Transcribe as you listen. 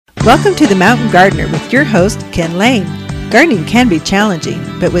Welcome to The Mountain Gardener with your host, Ken Lane. Gardening can be challenging,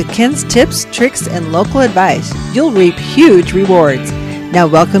 but with Ken's tips, tricks, and local advice, you'll reap huge rewards. Now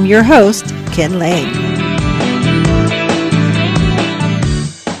welcome your host, Ken Lane.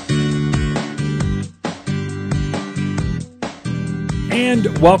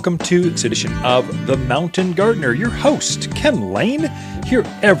 And welcome to this edition of The Mountain Gardener. Your host, Ken Lane, here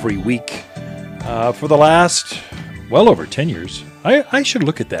every week for the last, well over 10 years. I should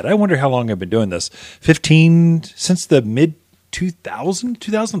look at that. I wonder how long I've been doing this. 15 since the mid-2000,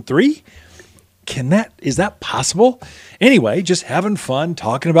 2003? Is that possible? Anyway, just having fun,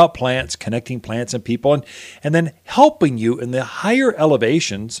 talking about plants, connecting plants and people, and then helping you in the higher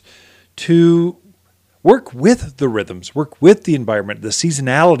elevations to work with the rhythms, work with the environment, the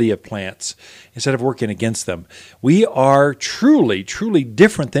seasonality of plants, instead of working against them. We are truly, truly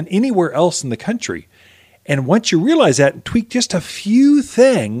different than anywhere else in the country. And once you realize that and tweak just a few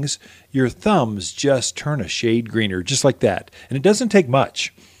things, your thumbs just turn a shade greener, just like that. And it doesn't take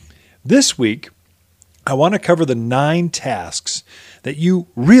much. This week, I want to cover the 9 tasks that you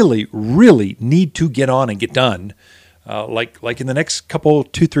really, really need to get on and get done, like in the next couple,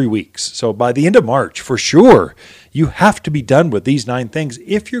 2-3 weeks. So by the end of March, for sure, you have to be done with these 9 things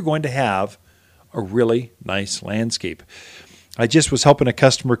if you're going to have a really nice landscape. I just was helping a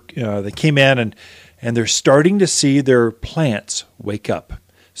customer that came in and they're starting to see their plants wake up.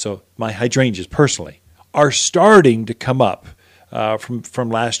 So my hydrangeas, personally, are starting to come up from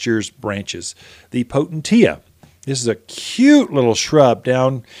last year's branches. The potentilla, this is a cute little shrub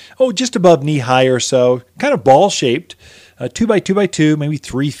down, just above knee high or so, kind of ball-shaped, 2 by 2 by 2, maybe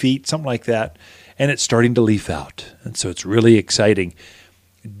 3 feet, something like that. And it's starting to leaf out. And so it's really exciting.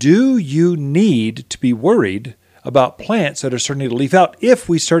 Do you need to be worried about plants that are starting to leaf out if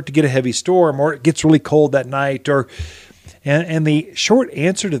we start to get a heavy storm or it gets really cold that night? And the short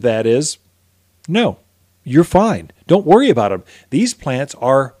answer to that is no, you're fine. Don't worry about them. These plants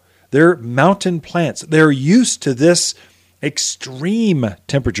they're mountain plants. They're used to this extreme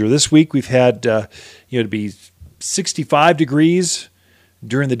temperature. This week we've had to be 65 degrees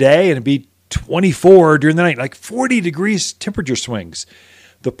during the day and it'd be 24 during the night, like 40 degrees temperature swings.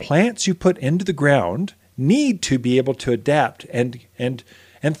 The plants you put into the ground need to be able to adapt and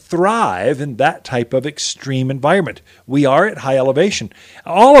thrive in that type of extreme environment. We are at high elevation.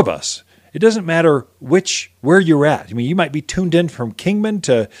 All of us. It doesn't matter where you're at. I mean, you might be tuned in from Kingman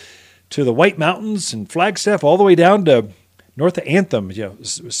to the White Mountains and Flagstaff, all the way down to north of Anthem,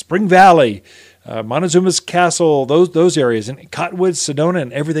 Spring Valley, Montezuma's Castle, those areas, and Cottonwoods, Sedona,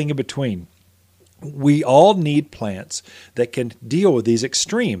 and everything in between. We all need plants that can deal with these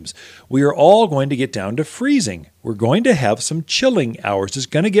extremes. We are all going to get down to freezing. We're going to have some chilling hours. It's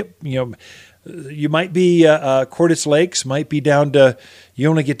going to get, you might be, Cordis Lakes might be you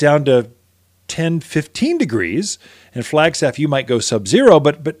only get down to 10, 15 degrees. And Flagstaff, you might go sub-zero,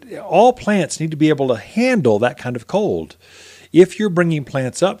 but all plants need to be able to handle that kind of cold. If you're bringing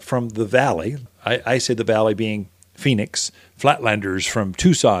plants up from the valley, I say the valley being Phoenix, Flatlanders from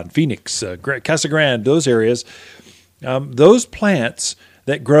Tucson, Phoenix, Casa Grande, those areas, those plants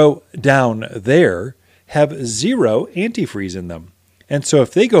that grow down there have 0 antifreeze in them. And so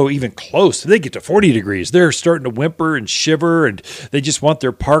if they go even close, they get to 40 degrees, they're starting to whimper and shiver, and they just want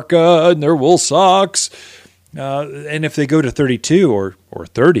their parka and their wool socks. And if they go to 32 or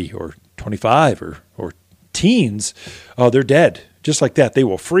 30 or 25 or teens, they're dead. Just like that. They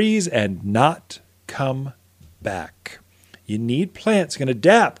will freeze and not come back. You need plants that can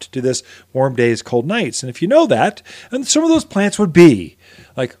adapt to this warm days, cold nights. And if you know that, and some of those plants would be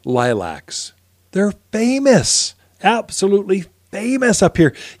like lilacs. They're famous, absolutely famous up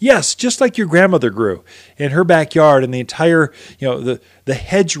here. Yes, just like your grandmother grew in her backyard, and the entire, the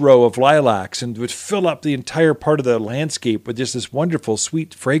hedgerow of lilacs, and would fill up the entire part of the landscape with just this wonderful,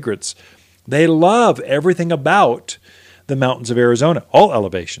 sweet fragrance. They love everything about the mountains of Arizona, all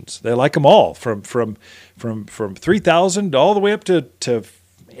elevations. They like them all, from 3,000 all the way up to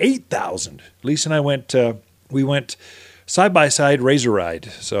 8,000. Lisa and I we went side by side razor ride.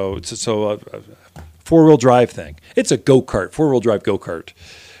 So it's a 4-wheel drive thing. It's a go-kart, 4-wheel drive go-kart.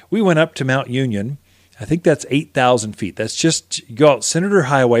 We went up to Mount Union. I think that's 8,000 feet. That's just, you go out Senator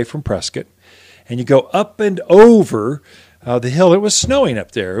Highway from Prescott, and you go up and over the hill. It was snowing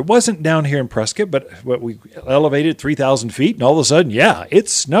up there. It wasn't down here in Prescott, but we elevated 3,000 feet, and all of a sudden,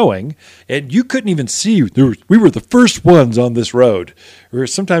 it's snowing, and you couldn't even see. We were the first ones on this road.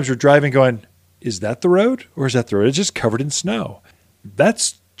 Sometimes we're driving going, is that the road, or is that the road? It's just covered in snow.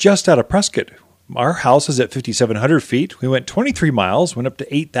 That's just out of Prescott. Our house is at 5,700 feet. We went 23 miles, went up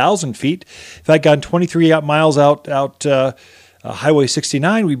to 8,000 feet. If I'd gone 23 miles out Highway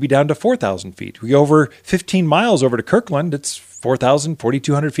 69, we'd be down to 4,000 feet. We go over 15 miles over to Kirkland, it's 4,000,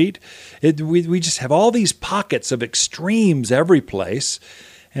 4,200 feet. We just have all these pockets of extremes every place.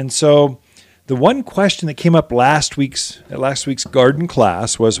 And so the one question that came up at last week's garden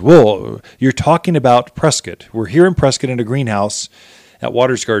class was, well, you're talking about Prescott. We're here in Prescott in a greenhouse at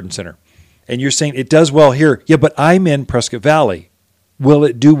Waters Garden Center. And you're saying it does well here. Yeah, but I'm in Prescott Valley. Will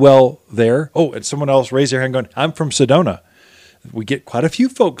it do well there? Oh, and someone else raised their hand going, I'm from Sedona. We get quite a few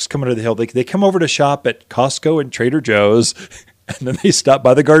folks coming to the hill. They come over to shop at Costco and Trader Joe's, and then they stop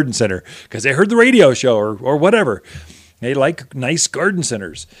by the garden center because they heard the radio show or whatever. They like nice garden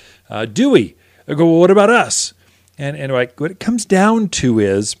centers. Dewey, I go, well, what about us? And like, what it comes down to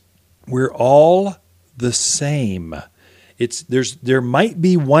is we're all the same. There might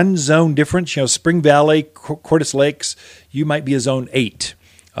be one zone difference. Spring Valley, Cordes Lakes, you might be a zone 8.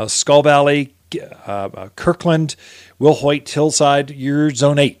 Skull Valley, Kirkland, Wilhoit, Hillside, you're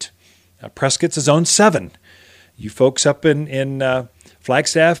zone 8. Prescott's a zone 7. You folks up in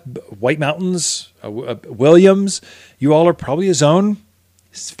Flagstaff, White Mountains, Williams, you all are probably a zone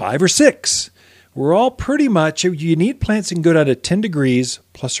 5 or 6. We're all pretty much, you need plants that can go down to 10 degrees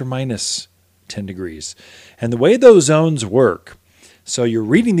plus or minus 10 degrees. And the way those zones work, so you're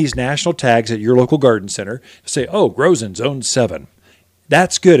reading these national tags at your local garden center, say, oh, grows in zone 7.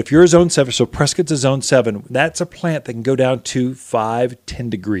 That's good. If you're a zone 7, so Prescott's a zone 7, that's a plant that can go down to 5, 10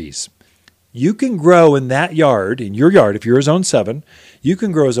 degrees. You can grow in that yard, in your yard, if you're a zone 7, you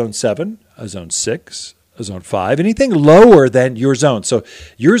can grow a zone 7, a zone 6, a zone 5, anything lower than your zone. So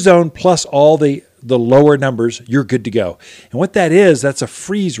your zone plus all the lower numbers, you're good to go. And what that is, that's a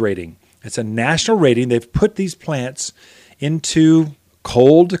freeze rating. It's a national rating. They've put these plants into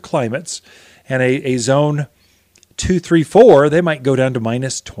cold climates, and a zone 2, 3, 4, they might go down to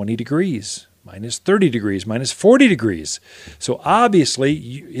minus 20 degrees, minus 30 degrees, minus 40 degrees. So obviously,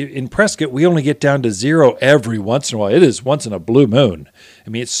 in Prescott, we only get down to 0 every once in a while. It is once in a blue moon.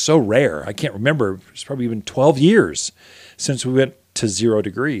 I mean, it's so rare. I can't remember. It's probably been 12 years since we went to 0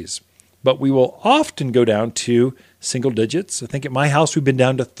 degrees. But we will often go down to single digits. I think at my house, we've been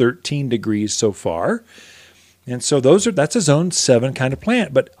down to 13 degrees so far. And so that's a zone 7 kind of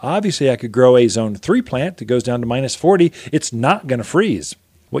plant. But obviously, I could grow a zone 3 plant that goes down to minus 40. It's not going to freeze.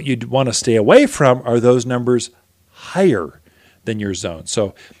 What you'd want to stay away from are those numbers higher than your zone.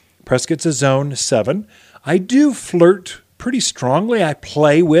 So Prescott's a zone 7. I do flirt pretty strongly. I'm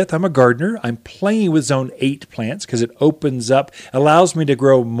a gardener. I'm playing with zone 8 plants because it opens up, allows me to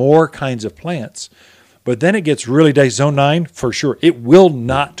grow more kinds of plants. But then it gets really dicey. Zone 9, for sure, it will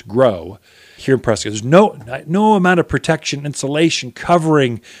not grow here in Prescott. There's no amount of protection, insulation,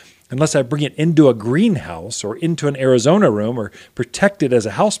 covering, unless I bring it into a greenhouse or into an Arizona room or protect it as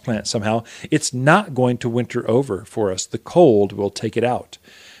a houseplant somehow. It's not going to winter over for us. The cold will take it out.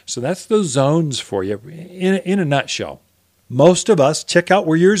 So that's those zones for you in a nutshell. Most of us, check out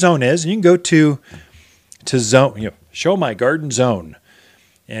where your zone is, and you can go to zone, show my garden zone.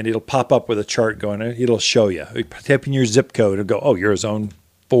 And it'll pop up with a chart going, it'll show you. You type in your zip code and go, oh, you're a zone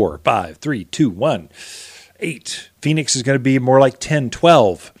 4, 5, 3, 2, 1, 8. Phoenix is going to be more like 10,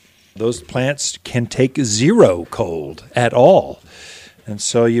 12. Those plants can take 0 cold at all. And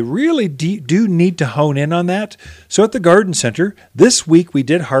so you really do need to hone in on that. So at the garden center, this week we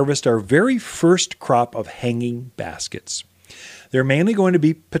did harvest our very first crop of hanging baskets. They're mainly going to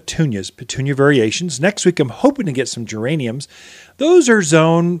be petunias, petunia variations. Next week, I'm hoping to get some geraniums. Those are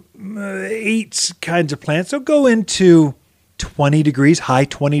zone 8 kinds of plants. They'll go into 20 degrees, high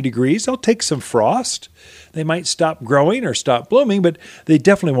 20 degrees. They'll take some frost. They might stop growing or stop blooming, but they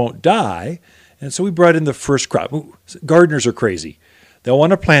definitely won't die. And so we brought in the first crop. Gardeners are crazy. They'll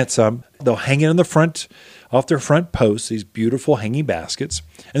want to plant some. They'll hang it on the front, off their front posts, these beautiful hanging baskets,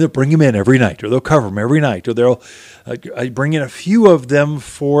 and they'll bring them in every night, or they'll cover them every night, or they'll bring in a few of them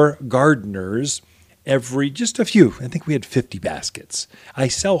for gardeners just a few. I think we had 50 baskets. I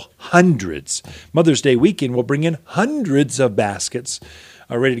sell hundreds. Mother's Day weekend, we'll bring in hundreds of baskets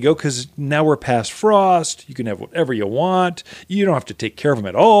ready to go because now we're past frost. You can have whatever you want. You don't have to take care of them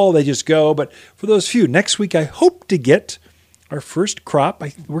at all. They just go. But for those few, next week I hope to get our first crop.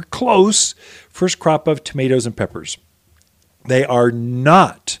 We're close. First crop of tomatoes and peppers. They are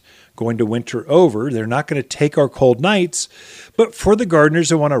not going to winter over. They're not going to take our cold nights. But for the gardeners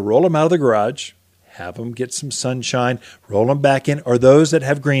that want to roll them out of the garage, have them get some sunshine, roll them back in, or those that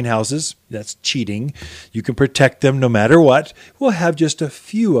have greenhouses, that's cheating. You can protect them no matter what. We'll have just a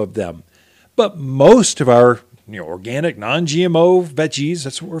few of them. But most of our organic, non-GMO veggies,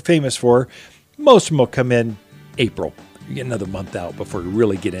 that's what we're famous for, most of them will come in April. You get another month out before we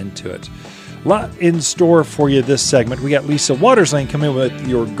really get into it. A lot in store for you this segment. We got Lisa Waterslane coming in with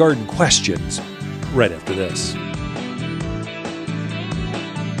your garden questions right after this.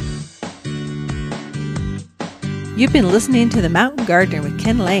 You've been listening to The Mountain Gardener with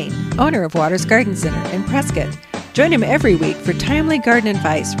Ken Lane, owner of Waters Garden Center in Prescott. Join him every week for timely garden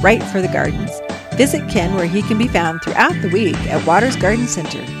advice right for the gardens. Visit Ken where he can be found throughout the week at Waters Garden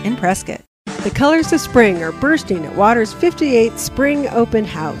Center in Prescott. The colors of spring are bursting at Waters' 58th Spring Open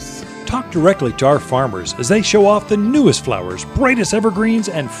House. Talk directly to our farmers as they show off the newest flowers, brightest evergreens,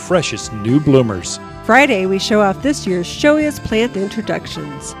 and freshest new bloomers. Friday, we show off this year's showiest plant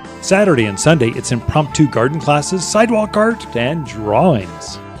introductions. Saturday and Sunday, it's impromptu garden classes, sidewalk art, and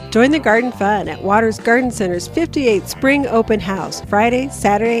drawings. Join the garden fun at Waters Garden Center's 58th Spring Open House, Friday,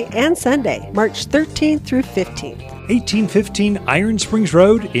 Saturday, and Sunday, March 13th through 15th. 1815 Iron Springs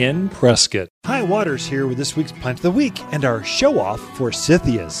Road in Prescott. Hi, Waters here with this week's Plant of the Week and our show-off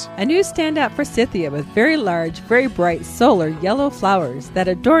forsythias. A new standout forsythia with very large, very bright solar yellow flowers that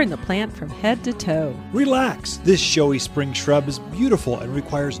adorn the plant from head to toe. Relax. This showy spring shrub is beautiful and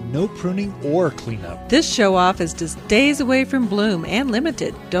requires no pruning or cleanup. This show-off is just days away from bloom and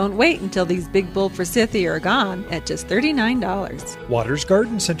limited. Don't wait until these big bull forsythia are gone at just $39. Waters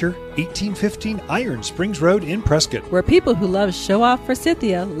Garden Center, 1815 Iron Springs Road in Prescott. Where people who love show-off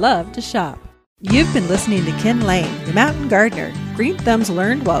forsythia love to shop. You've been listening to Ken Lane, the Mountain Gardener. Green thumbs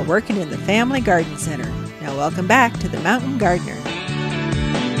learned while working in the Family Garden Center. Now welcome back to the Mountain Gardener.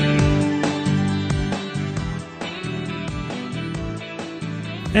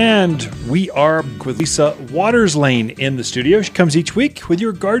 And we are with Lisa Waterslane in the studio. She comes each week with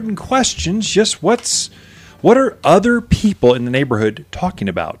your garden questions. Just what are other people in the neighborhood talking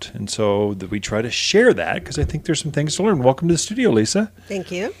about? And so we try to share that because I think there's some things to learn. Welcome to the studio, Lisa.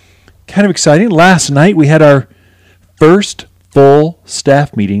 Thank you. Kind of exciting. Last night we had our first full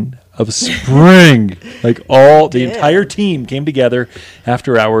staff meeting of spring. The entire team came together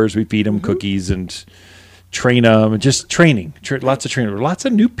after hours. We feed them cookies and train them, and just training. Lots of training. Lots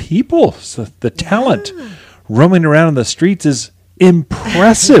of new people. So the talent roaming around in the streets is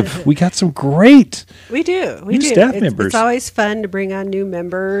impressive. We got some great We do. new staff members. It's always fun to bring on new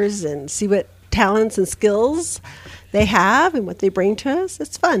members and see what talents and skills they have and what they bring to us.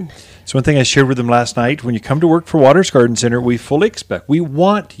 It's fun. So one thing I shared with them last night, when you come to work for Waters Garden Center, we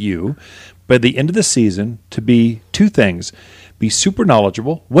want you by the end of the season to be two things. Be super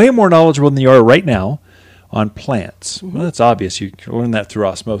knowledgeable, way more knowledgeable than you are right now on plants. Mm-hmm. Well, that's obvious. You can learn that through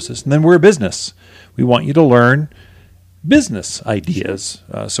osmosis. And then we're a business. We want you to learn business ideas.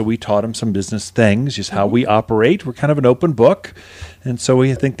 So we taught them some business things, just how we operate. We're kind of an open book. And so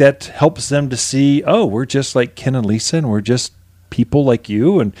we think that helps them to see, we're just like Ken and Lisa, and we're just people like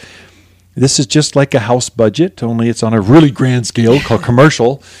you. And this is just like a house budget, only it's on a really grand scale called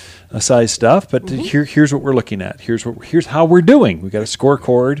commercial size stuff. But here's what we're looking at. Here's how we're doing. We got a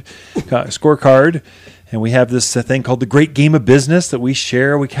scorecard, and we have this thing called the Great Game of Business that we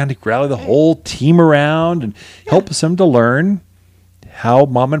share. We kind of rally the whole team around and help them to learn how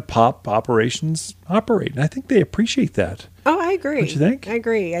mom and pop operations operate. And I think they appreciate that. Oh, I agree. Don't you think? I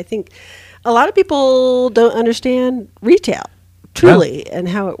agree. I think a lot of people don't understand retail truly and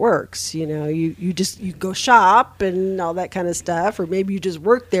how it works. You know, you go shop and all that kind of stuff, or maybe you just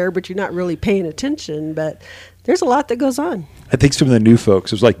work there, but you're not really paying attention. But there's a lot that goes on. I think some of the new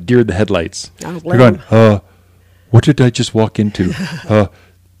folks, it was like deer in the headlights. They're going, what did I just walk into?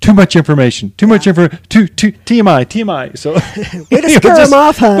 Too much information. Too much information. Too TMI. So way to scare them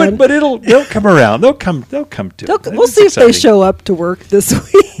off, hon. But they'll come around. They'll come to it. We'll see exciting. If they show up to work this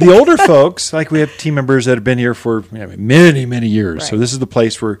week. The older folks, like we have team members that have been here for many, many years. Right. So this is the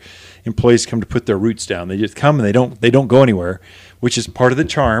place where employees come to put their roots down. They just come and they don't go anywhere, which is part of the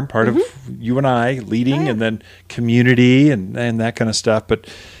charm, part of you and I leading, and then community and that kind of stuff. But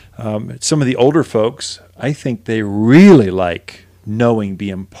some of the older folks, I think they really like knowing,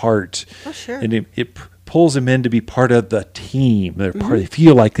 being part. Oh, sure. And it pulls them in to be part of the team. They're part. They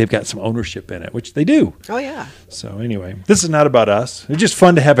feel like they've got some ownership in it, which they do. Oh, yeah. So anyway, this is not about us. It's just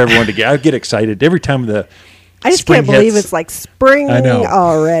fun to have everyone together. I get excited every time I just can't believe it's like spring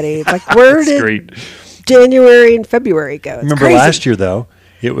already. It's like, where did great. January and February go? It's Remember crazy. Last year, though?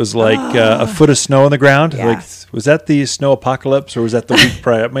 It was like a foot of snow on the ground. Yeah. Like, was that the snow apocalypse, or was that the week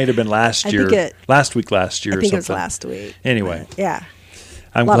prior? It might have been last year. Last week I think it was last week. Anyway. Yeah.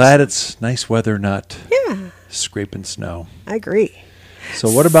 I'm glad it's nice weather, not scraping snow. I agree. So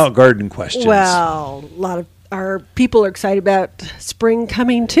what about garden questions? Well, a lot of our people are excited about spring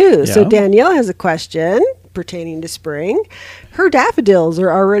coming too. Yeah. So Danielle has a question. pertaining to spring. Her daffodils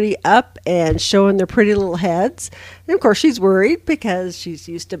are already up and showing their pretty little heads. And of course, she's worried because she's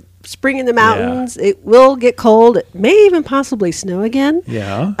used to spring in the mountains. Yeah. It will get cold. It may even possibly snow again.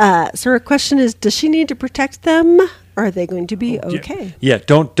 Yeah. So her question is, does she need to protect them? Or are they going to be okay? Yeah.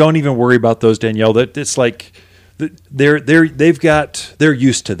 Don't even worry about those, Danielle. That it's like they're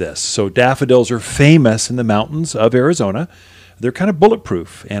used to this. So daffodils are famous in the mountains of Arizona. They're kind of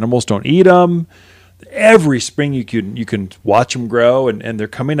bulletproof. Animals don't eat them. Every spring you can watch them grow, and they're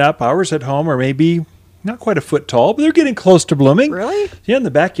coming up. Ours at home are maybe not quite a foot tall, but they're getting close to blooming. Really? Yeah, in the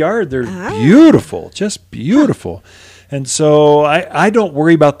backyard, they're beautiful, just beautiful. And so I don't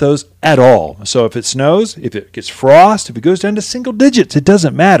worry about those at all. So if it snows, if it gets frost, if it goes down to single digits, it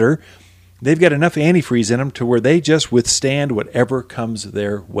doesn't matter. They've got enough antifreeze in them to where they just withstand whatever comes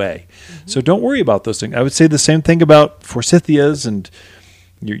their way. Mm-hmm. So don't worry about those things. I would say the same thing about forsythias and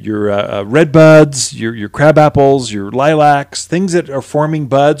your red buds, your crab apples, your lilacs, things that are forming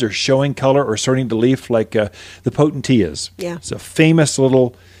buds or showing color or starting to leaf, like the potentias. Yeah. It's a famous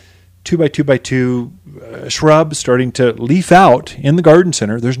little 2x2x2 shrub starting to leaf out in the garden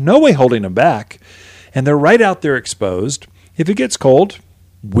center. There's no way holding them back. And they're right out there exposed. If it gets cold,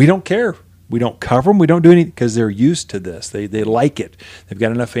 we don't care. We don't cover them. We don't do anything because they're used to this. They like it. They've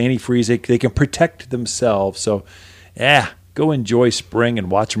got enough antifreeze. They can protect themselves. So, go enjoy spring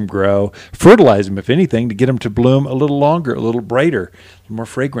and watch them grow. Fertilize them, if anything, to get them to bloom a little longer, a little brighter, a little more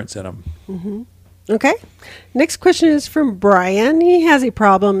fragrance in them. Mm-hmm. Okay. Next question is from Brian. He has a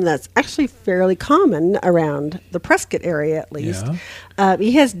problem that's actually fairly common around the Prescott area, at least. Yeah.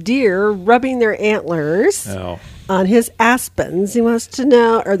 He has deer rubbing their antlers on his aspens. He wants to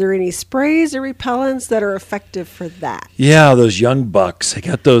know, are there any sprays or repellents that are effective for that? Yeah, those young bucks. They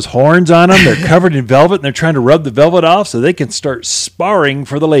got those horns on them. They're covered in velvet, and they're trying to rub the velvet off so they can start sparring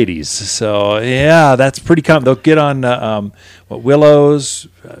for the ladies. So, yeah, that's pretty common. They'll get on willows,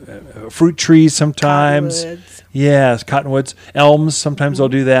 fruit trees sometimes. Cottonwoods. Yes, cottonwoods. Elms, sometimes they'll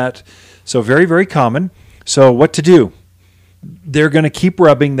do that. So very, very common. So what to do? They're going to keep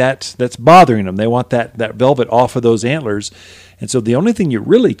rubbing that's bothering them. They want that velvet off of those antlers. And so the only thing you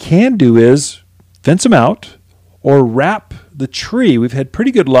really can do is fence them out or wrap the tree. We've had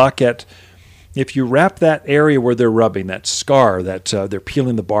pretty good luck at if you wrap that area where they're rubbing, that scar that they're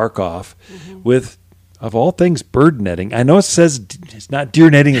peeling the bark off with, of all things, bird netting. I know it says it's not deer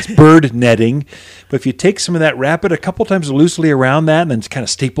netting, it's bird netting. But if you take some of that, wrap it a couple times loosely around that, and then kind of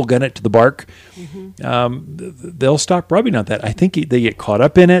staple gun it to the bark, they'll stop rubbing on that. I think they get caught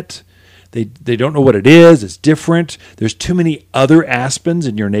up in it. They don't know what it is. It's different. There's too many other aspens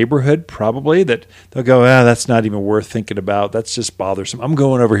in your neighborhood, probably, that they'll go, that's not even worth thinking about. That's just bothersome. I'm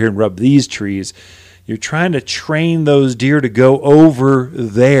going over here and rub these trees. You're trying to train those deer to go over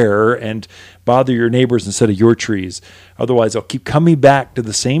there and bother your neighbors instead of your trees. Otherwise, they'll keep coming back to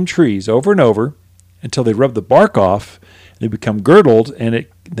the same trees over and over until they rub the bark off. They become girdled, and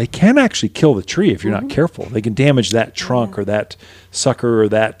they can actually kill the tree if you're not careful. They can damage that trunk or that sucker or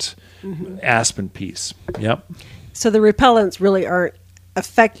that aspen piece. Yep. So the repellents really aren't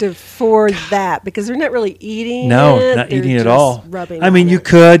effective for that because they're not really eating No, it. not They're eating just at all. rubbing I mean, on you it.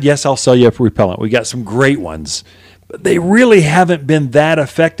 could. Yes, I'll sell you a repellent. We got some great ones. But they really haven't been that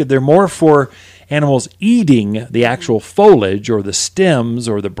effective. They're more for animals eating the actual foliage or the stems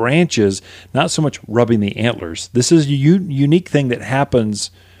or the branches, not so much rubbing the antlers. This is a unique thing that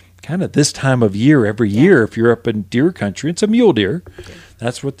happens kind of this time of year every year. If you're up in deer country, it's a mule deer.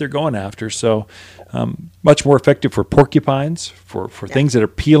 That's what they're going after. So much more effective for porcupines, for things that are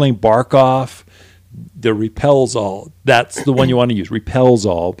peeling bark off. The Repels All, that's the one you want to use. Repels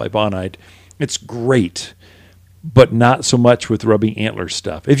All by Bonide. It's great, but not so much with rubbing antler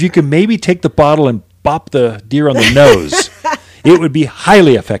stuff. If you can maybe take the bottle and bop the deer on the nose, it would be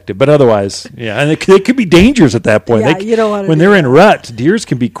highly effective. But otherwise, and it could be dangerous at that point. Yeah, you don't want to when do they're that. in rut, deers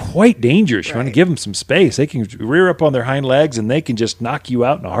can be quite dangerous. You want to Right. give them some space. They can rear up on their hind legs, and they can just knock you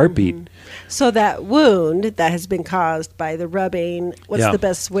out in a heartbeat. So that wound that has been caused by the rubbing, what's Yeah. the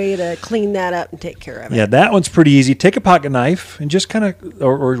best way to clean that up and take care of it? Yeah, that one's pretty easy. Take a pocket knife and just kind of,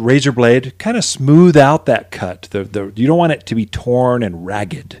 or razor blade, kind of smooth out that cut. You don't want it to be torn and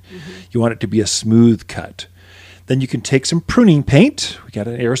ragged. You want it to be a smooth cut. Then you can take some pruning paint. We got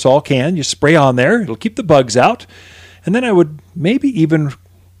an aerosol can. You spray on there. It'll keep the bugs out. And then I would maybe even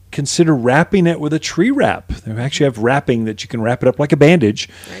consider wrapping it with a tree wrap. They actually have wrapping that you can wrap it up like a bandage.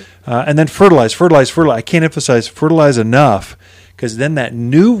 Right. And then fertilize. I can't emphasize fertilize enough, because then that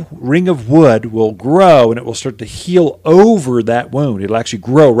new ring of wood will grow and it will start to heal over that wound. It'll actually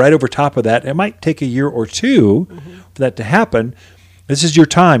grow right over top of that. It might take a year or two for that to happen. This is your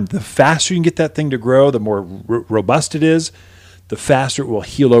time. The faster you can get that thing to grow, the more robust it is, the faster it will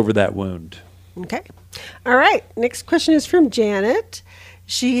heal over that wound. Okay. All right. Next question is from Janet.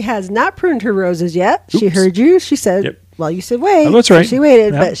 She has not pruned her roses yet. Oops. She heard you. She said, Yep. well, you said wait. Oh, that's right. So she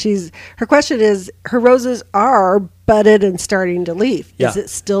waited, Yeah. but her question is, her roses are budded and starting to leaf. Yeah. Is it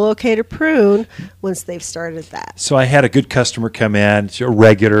still okay to prune once they've started that? So I had a good customer come in, he's a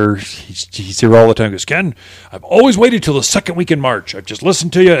regular. He's here all the time. He goes, Ken, I've always waited till the second week in March. I've just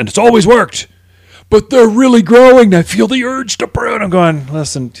listened to you, and it's always worked. But they're really growing. I feel the urge to prune. I'm going,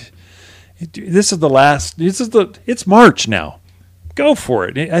 listen, it's March now. Go for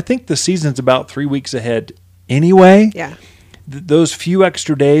it. I think the season's about 3 weeks ahead anyway. Yeah. Those few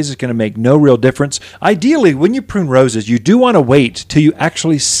extra days is going to make no real difference. Ideally, when you prune roses, you do want to wait till you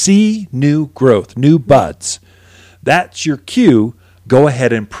actually see new growth, new buds. That's your cue. Go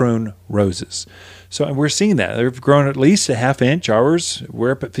ahead and prune roses. So and we're seeing that. They've grown at least a half inch. Ours,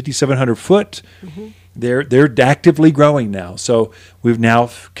 we're up at 5,700 foot. Mm-hmm. They're actively growing now. So we've now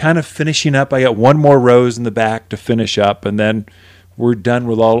kind of finishing up. I got one more rose in the back to finish up, and then we're done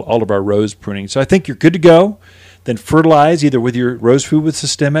with all of our rose pruning. So I think you're good to go. Then fertilize either with your rose food with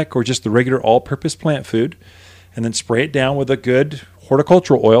systemic or just the regular all-purpose plant food, and then spray it down with a good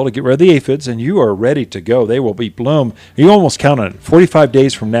horticultural oil to get rid of the aphids, and you are ready to go. They will be bloom. You almost count on it. 45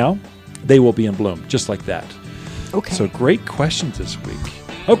 days from now, they will be in bloom, just like that. Okay. So great questions this week.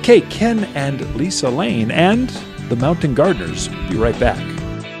 Okay, Ken and Lisa Lane and the Mountain Gardeners. Be right back.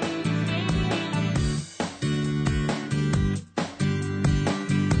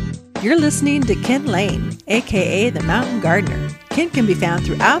 You're listening to Ken Lane, a.k.a. the Mountain Gardener. Ken can be found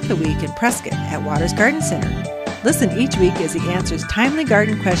throughout the week in Prescott at Waters Garden Center. Listen each week as he answers timely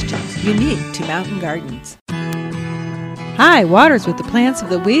garden questions unique to mountain gardens. Hi, Waters with the plants of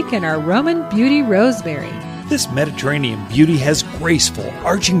the week and our Roman Beauty Rosemary. This Mediterranean beauty has graceful,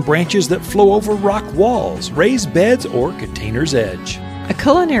 arching branches that flow over rock walls, raised beds, or container's edge. A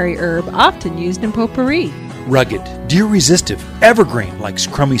culinary herb often used in potpourri. Rugged, deer-resistive, evergreen, likes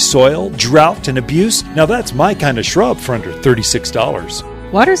crummy soil, drought, and abuse. Now that's my kind of shrub for under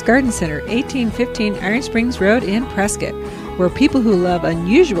 $36. Waters Garden Center, 1815 Iron Springs Road in Prescott, where people who love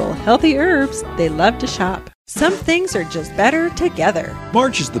unusual, healthy herbs, they love to shop. Some things are just better together.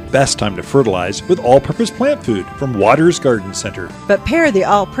 March is the best time to fertilize with all-purpose plant food from Waters Garden Center. But pair the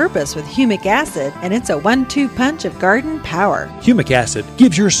all-purpose with humic acid, and it's a 1-2 punch of garden power. Humic acid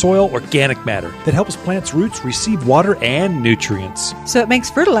gives your soil organic matter that helps plants' roots receive water and nutrients. So it makes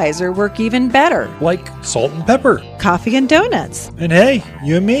fertilizer work even better. Like salt and pepper. Coffee and donuts. And hey,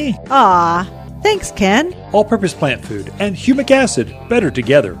 you and me. Aw, thanks, Ken. All-purpose plant food and humic acid better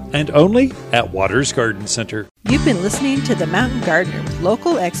together, and only at Waters Garden Center. You've been listening to The Mountain Gardener with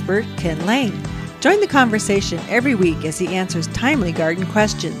local expert Ken Lane. Join the conversation every week as he answers timely garden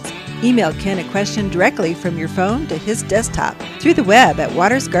questions. Email Ken a question directly from your phone to his desktop through the web at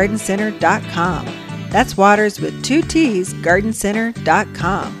watersgardencenter.com. That's Waters with 2 T's,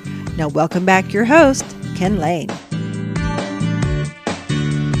 gardencenter.com. Now welcome back your host, Ken Lane.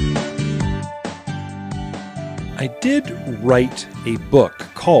 I did write a book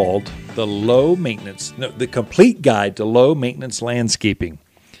called The Complete Guide to Low Maintenance Landscaping.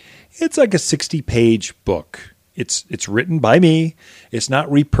 It's like a 60-page book. It's written by me. It's not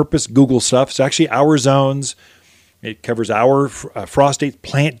repurposed Google stuff. It's actually our zones. It covers our frost dates,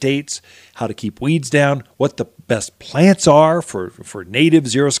 plant dates, how to keep weeds down, what the best plants are for native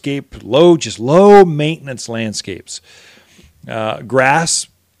xeriscape, low maintenance landscapes. Grass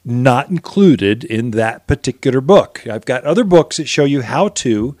not included in that particular book. I've got other books that show you how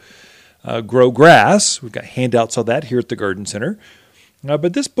to grow grass. We've got handouts on that here at the Garden Center.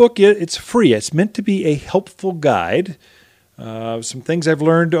 But this book, it's free. It's meant to be a helpful guide. Some things I've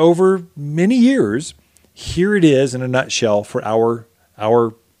learned over many years. Here it is in a nutshell for our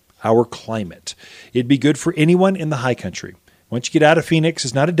climate. It'd be good for anyone in the high country. Once you get out of Phoenix,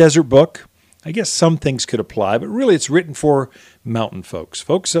 it's not a desert book. I guess some things could apply, but really it's written for mountain folks.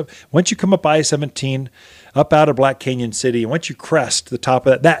 Once you come up I-17, up out of Black Canyon City, and once you crest the top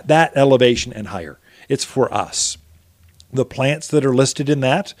of that elevation and higher, it's for us. The plants that are listed in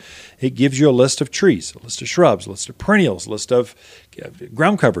that, it gives you a list of trees, a list of shrubs, a list of perennials, a list of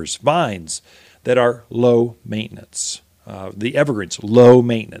ground covers, vines that are low maintenance. The evergreens, low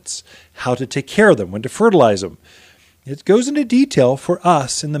maintenance. How to take care of them, when to fertilize them. It goes into detail for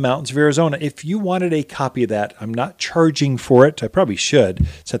us in the mountains of Arizona. If you wanted a copy of that, I'm not charging for it. I probably should.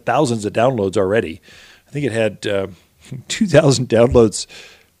 It's had thousands of downloads already. I think it had 2,000 downloads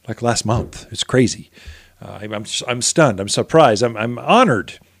like last month. It's crazy. I'm stunned. I'm surprised. I'm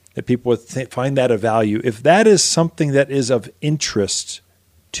honored that people would find that of value. If that is something that is of interest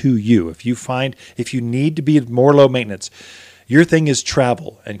to you, if you need to be more low maintenance, your thing is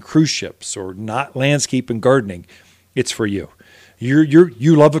travel and cruise ships or not landscape and gardening, it's for you.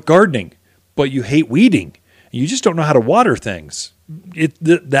 You love gardening, but you hate weeding. You just don't know how to water things.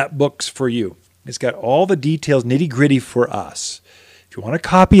 That book's for you. It's got all the details, nitty-gritty for us. If you want a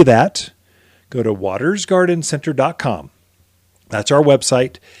copy of that, go to watersgardencenter.com. That's our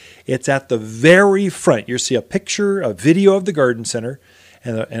website. It's at the very front. You'll see a picture, a video of the garden center,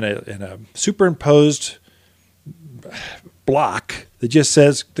 and a superimposed block that just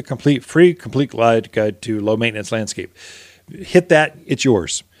says the complete guide to low maintenance landscape. Hit that, it's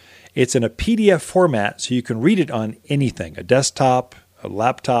yours. It's in a PDF format, so you can read it on anything, a desktop, a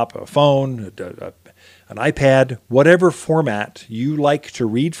laptop, a phone, an iPad, whatever format you like to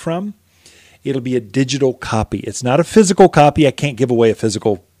read from. It'll be a digital copy. It's not a physical copy. I can't give away a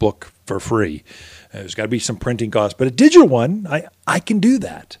physical book for free. There's got to be some printing costs. But a digital one, I can do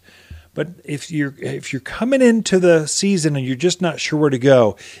that. But if you're coming into the season and you're just not sure where to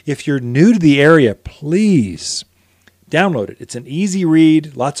go, if you're new to the area, please download it. It's an easy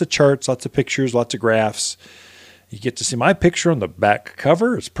read, lots of charts, lots of pictures, lots of graphs. You get to see my picture on the back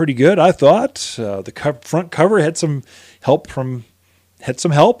cover. It's pretty good, I thought. The front cover had some help,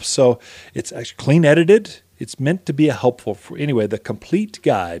 so it's actually clean edited. It's meant to be the complete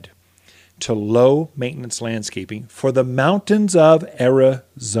guide to low maintenance landscaping for the mountains of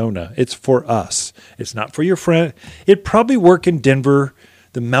Arizona. It's for us. It's not for your friend. It'd probably work in Denver,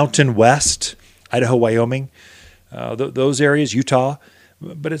 the Mountain West, Idaho, Wyoming, those areas, Utah.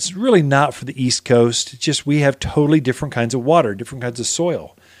 But it's really not for the East Coast. It's just we have totally different kinds of water, different kinds of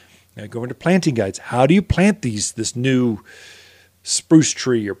soil. Go into planting guides. How do you plant this new spruce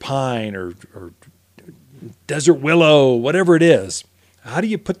tree or pine or desert willow, whatever it is? How do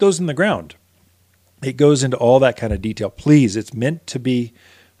you put those in the ground? It goes into all that kind of detail. Please, it's meant to be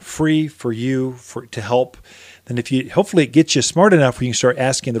free for you, to help. Then hopefully it gets you smart enough where you can start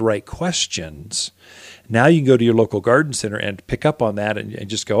asking the right questions. Now you can go to your local garden center and pick up on that and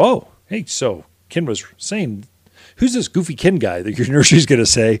just go, oh, hey, so Ken was saying, who's this goofy Ken guy that your nursery's going to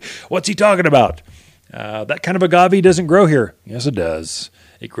say? What's he talking about? That kind of agave doesn't grow here. Yes, it does.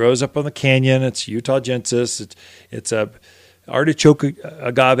 It grows up on the canyon. It's Utah gensis. It's a artichoke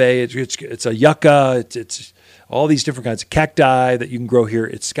agave. It's a yucca. It's all these different kinds of cacti that you can grow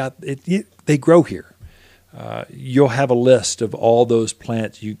here. They grow here. You'll have a list of all those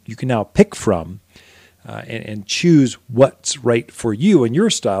plants you can now pick from and choose what's right for you and your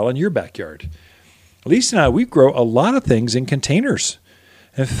style in your backyard. Lisa and I, we grow a lot of things in containers.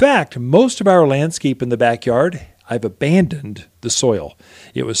 In fact, most of our landscape in the backyard, I've abandoned the soil.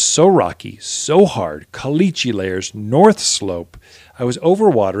 It was so rocky, so hard, caliche layers, north slope. I was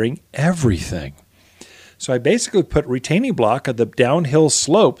overwatering everything. So I basically put retaining block at the downhill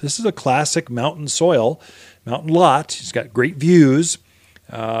slope. This is a classic mountain soil, mountain lot. It's got great views.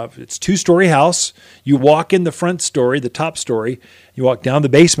 It's 2-story house. You walk in the front story, the top story. You walk down the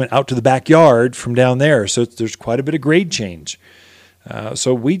basement out to the backyard from down there. So there's quite a bit of grade change.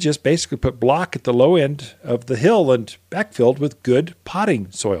 So we just basically put block at the low end of the hill and backfilled with good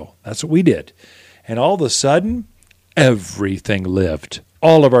potting soil. That's what we did. And all of a sudden, everything lived.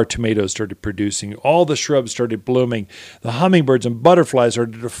 All of our tomatoes started producing. All the shrubs started blooming. The hummingbirds and butterflies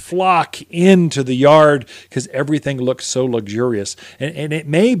started to flock into the yard because everything looked so luxurious. And it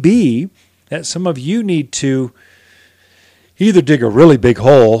may be that some of you need to either dig a really big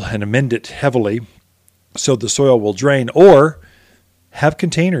hole and amend it heavily so the soil will drain, or have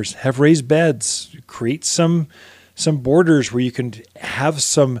containers, have raised beds, create some borders where you can have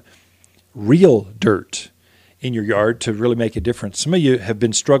some real dirt in your yard to really make a difference. Some of you have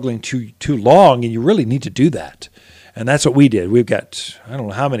been struggling too long, and you really need to do that. And that's what we did. We've got, I don't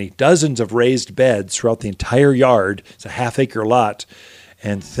know how many, dozens of raised beds throughout the entire yard. It's a half-acre lot,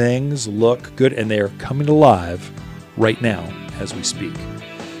 and things look good, and they are coming alive right now as we speak.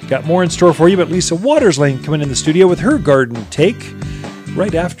 Got more in store for you, but Lisa Waterslane coming in the studio with her garden take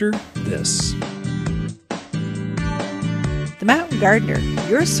right after this. The Mountain Gardener,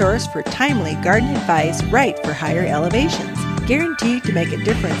 your source for timely garden advice right for higher elevations. Guaranteed to make a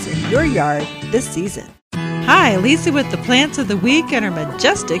difference in your yard this season. Hi, Lisa with the plants of the week and our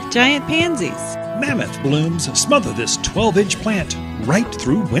majestic giant pansies. Mammoth blooms smother this 12-inch plant right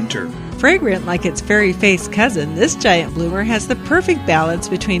through winter. Fragrant like its fairy-faced cousin, this giant bloomer has the perfect balance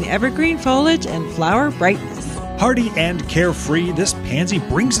between evergreen foliage and flower brightness. Hardy and carefree, this pansy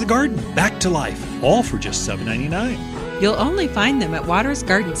brings the garden back to life, all for just $7.99. You'll only find them at Waters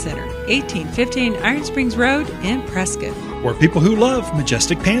Garden Center, 1815 Iron Springs Road in Prescott. Where people who love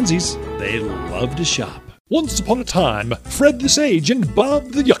majestic pansies, they love to shop. Once upon a time, Fred the Sage and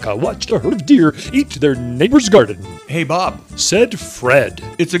Bob the Yucca watched a herd of deer eat their neighbor's garden. Hey, Bob. Said Fred.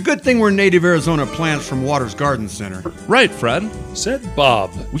 It's a good thing we're native Arizona plants from Waters Garden Center. Right, Fred. Said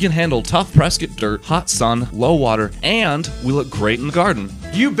Bob. We can handle tough Prescott dirt, hot sun, low water, and we look great in the garden.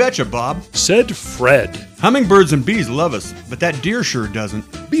 You betcha, Bob. Said Fred. Hummingbirds and bees love us, but that deer sure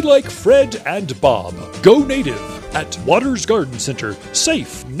doesn't. Be like Fred and Bob. Go native at Waters Garden Center.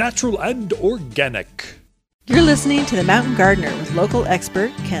 Safe, natural, and organic. You're listening to The Mountain Gardener with local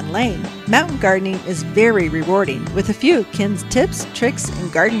expert Ken Lane. Mountain gardening is very rewarding, with a few Ken's tips, tricks,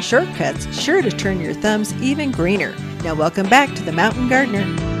 and garden shortcuts sure to turn your thumbs even greener. Now welcome back to The Mountain Gardener.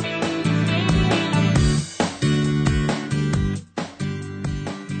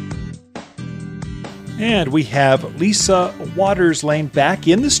 And we have Lisa Waters Lane back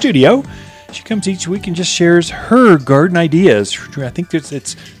in the studio. She comes each week and just shares her garden ideas. I think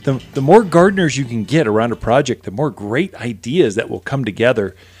it's the more gardeners you can get around a project, the more great ideas that will come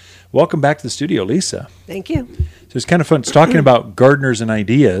together. Welcome back to the studio, Lisa. Thank you. So it's kind of fun. It's talking about gardeners and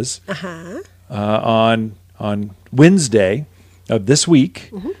ideas. On Wednesday of this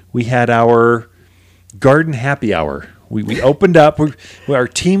week, we had our garden happy hour. We opened up. Our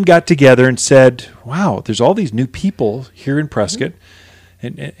team got together and said, "Wow, there's all these new people here in Prescott."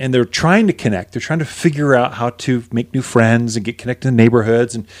 And they're trying to connect. They're trying to figure out how to make new friends and get connected in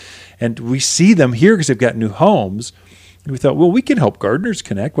neighborhoods. And we see them here because they've got new homes. And we thought, well, we can help gardeners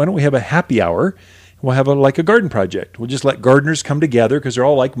connect. Why don't we have a happy hour? We'll have a garden project. We'll just let gardeners come together because they're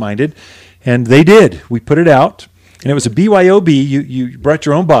all like-minded. And they did. We put it out. And it was a BYOB. You brought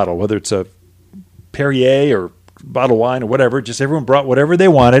your own bottle, whether it's a Perrier or bottle of wine or whatever. Just everyone brought whatever they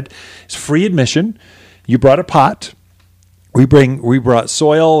wanted. It's free admission. You brought a pot. We brought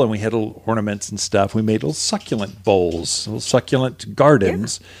soil and we had little ornaments and stuff. We made little succulent bowls, little succulent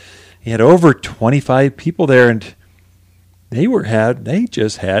gardens. Yeah. We had over 25 people there, and they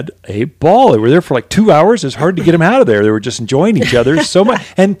just had a ball. They were there for like 2 hours. It's hard to get them out of there. They were just enjoying each other so much,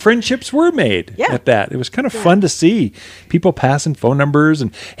 and friendships were made at that. It was kind of fun to see people passing phone numbers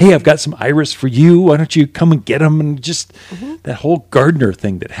and, hey, I've got some iris for you. Why don't you come and get them? And just that whole gardener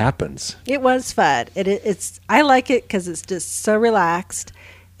thing that happens. It was fun. I like it because it's just so relaxed.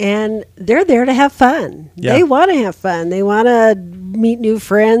 And they're there to have fun. Yeah. They want to have fun. They want to meet new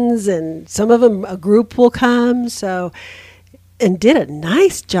friends, and some of them, a group will come. And did a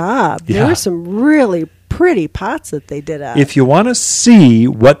nice job. Yeah. There were some really pretty pots that they did up. If you want to see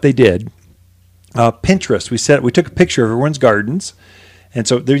what they did, Pinterest, we took a picture of everyone's gardens. And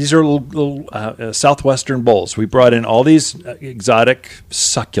so these are little southwestern bowls. We brought in all these exotic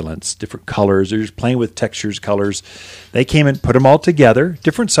succulents, different colors. They're just playing with textures, colors. They came and put them all together.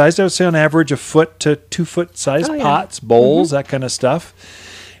 Different size, I would say on average, 1 foot to 2 foot size pots, bowls, that kind of stuff.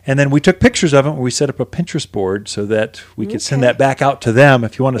 And then we took pictures of it. We set up a Pinterest board so that we could send that back out to them.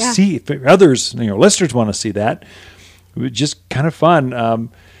 If you want to see, if others, listeners want to see that, it was just kind of fun.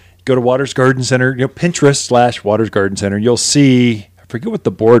 Go to Waters Garden Center, Pinterest/Waters Garden Center. You'll see, I forget what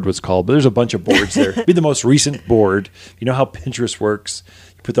the board was called, but there's a bunch of boards there. It'd be the most recent board. You know how Pinterest works.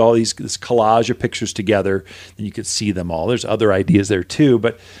 You put all this collage of pictures together, and you could see them all. There's other ideas there too,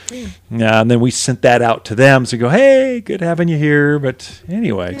 but and then we sent that out to them. So go, hey, good having you here. But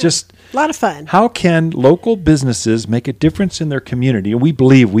anyway, just a lot of fun. How can local businesses make a difference in their community? And we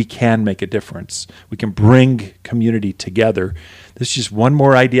believe we can make a difference. We can bring community together. This is just one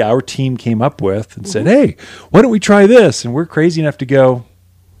more idea our team came up with and said, hey, why don't we try this? And we're crazy enough to go,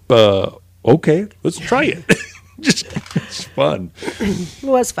 okay, let's try it. It's fun. It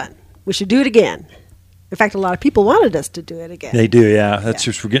was fun. We should do it again. In fact, a lot of people wanted us to do it again. They do, yeah. That's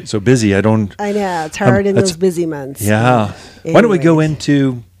just, we're getting so busy. I know. It's hard in those busy months. Yeah. Why don't we go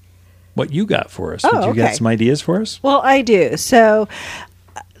into what you got for us? Did you got some ideas for us? Well, I do. So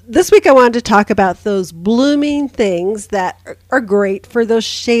this week I wanted to talk about those blooming things that are great for those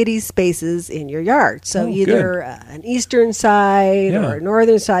shady spaces in your yard. So either an eastern side or a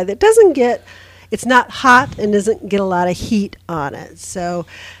northern side that doesn't get, it's not hot and doesn't get a lot of heat on it. So,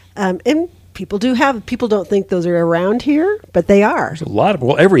 and people don't think those are around here, but they are. There's a lot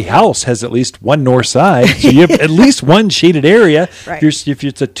of, every house has at least one north side. So you have at least one shaded area. Right. If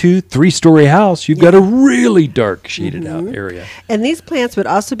it's a 2-3 story house, you've got a really dark shaded out area. And these plants would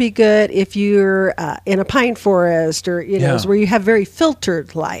also be good if you're in a pine forest or, where you have very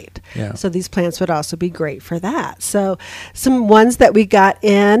filtered light. Yeah. So these plants would also be great for that. So some ones that we got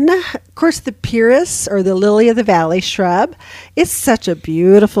in, of course, the Pyrrhus or the Lily of the Valley shrub. It's such a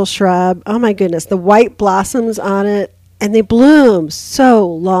beautiful shrub. Oh my goodness, the white blossoms on it. and they bloom so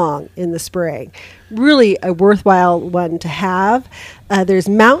long in the spring. Really a worthwhile one to have. There's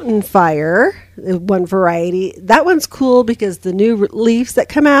Mountain Fire, one variety. That one's cool because the new leaves that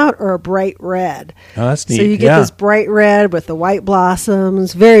come out are a bright red. Oh, that's neat. So you get this bright red with the white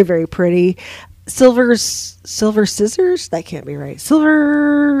blossoms. Very, very pretty. Silver scissors? That can't be right.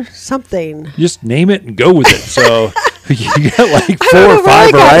 Silver something. Just name it and go with it. So you got like 4 don't or know where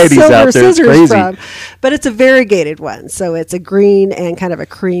I 5 got varieties silver out there. It's scissors crazy. from, but it's a variegated one. So it's a green and kind of a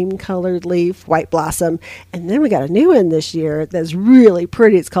cream colored leaf, white blossom. And then we got a new one this year that's really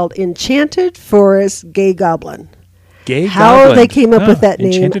pretty. It's called Enchanted Forest Gay Goblin. How Goblin. they came up with that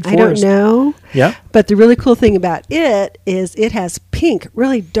name, Enchanted I don't Forest. know. Yeah. But the really cool thing about it is it has pink,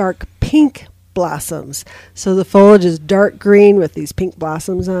 really dark pink blossoms. So the foliage is dark green with these pink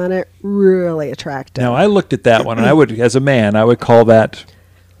blossoms on it. Really attractive. Now I looked at that one, and I would, as a man, I would call that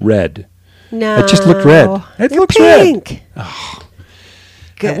red. No. It just looked red. It they're looks pink. red.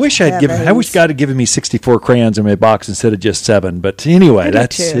 Good I wish I'd given. I heavens. wish God had given me 64 crayons in my box instead of just 7. But anyway, do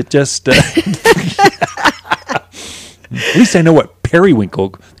that's too. it. Just at least I know what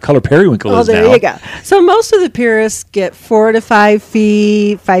color periwinkle Oh, is there now. you go. So most of the pyrrhus get 4 to 5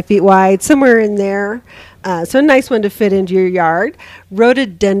 feet, 5 feet wide, somewhere in there. So a nice one to fit into your yard.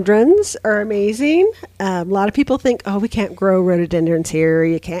 Rhododendrons are amazing. A lot of people think, oh, we can't grow rhododendrons here.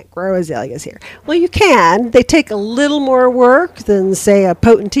 You can't grow azaleas here. Well, you can. They take a little more work than, say, a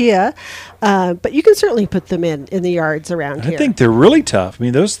potentia, but you can certainly put them in the yards around here. I think they're really tough. I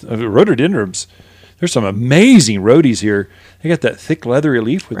mean, those rhododendrons. There's some amazing rhodies here. They got that thick leathery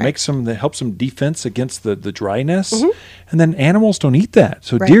leaf that makes them, that helps them defense against the dryness. And then animals don't eat that.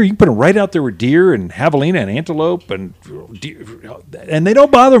 So deer, you can put them right out there with deer and javelina and antelope and deer, and they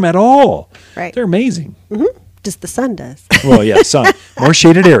don't bother them at all. Right. They're amazing. Just the sun does. Well, yeah, sun. More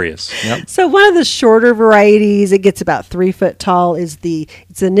shaded areas. Yep. So one of the shorter varieties, it gets about 3 foot tall, is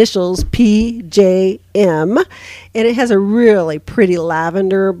its initials PJM, and it has a really pretty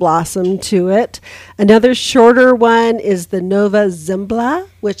lavender blossom to it. Another shorter one is the Nova Zembla,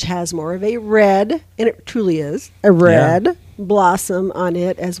 which has more of a red, and it truly is a red blossom on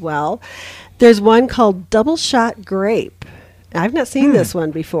it as well. There's one called Double Shot Grape. I've not seen this one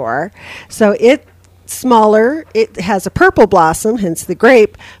before. So it's smaller. It has a purple blossom, hence the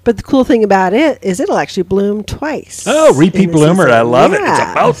grape. But the cool thing about it is it'll actually bloom twice. Oh, repeat in the bloomer. season. I love it. It's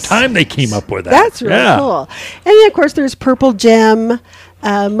Yes. about time they came up with that. That's really cool. And then, of course, there's Purple Gem.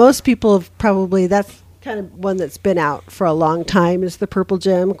 Most people have probably, that's kind of one that's been out for a long time, is the Purple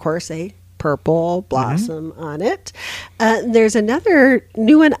Gem. Of course, a purple blossom on it. There's another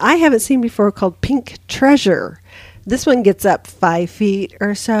new one I haven't seen before called Pink Treasure. This one gets up 5 feet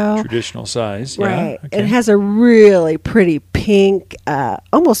or so. Traditional size. Right. Yeah. Okay. It has a really pretty pink,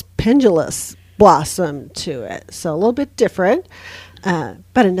 almost pendulous blossom to it. So a little bit different,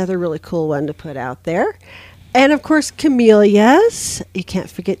 but another really cool one to put out there. And of course, camellias. You can't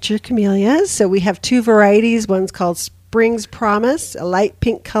forget your camellias. So we have 2 varieties. One's called Spring's Promise, a light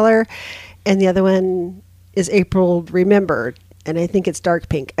pink color, and the other one is April Remembered. And I think it's dark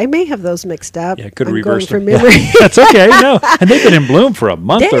pink. I may have those mixed up. Yeah, could have I'm reversed going them. from memory. That's okay. No, and they've been in bloom for a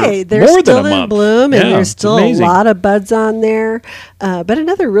month or They're more still than a in month. bloom, and Yeah, there's it's still amazing. a lot of buds on there. But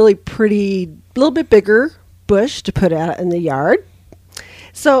another really pretty, little bit bigger bush to put out in the yard.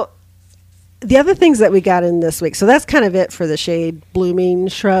 So the other things that we got in this week, so that's kind of it for the shade blooming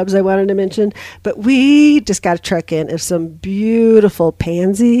shrubs I wanted to mention. But we just got a truck in of some beautiful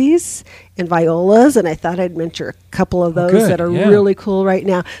pansies and violas, and I thought I'd mention a couple of those good, that are yeah. really cool right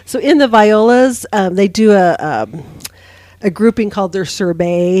now. So in the violas, they do a grouping called their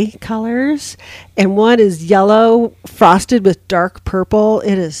sorbet colors, and one is yellow frosted with dark purple.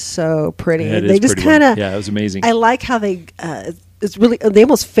 It is so pretty. Yeah, it They is just pretty one. kind of, Yeah, it was amazing. I like how they it's really, they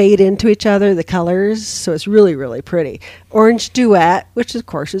almost fade into each other, the colors, so it's really, really pretty. Orange Duet, which of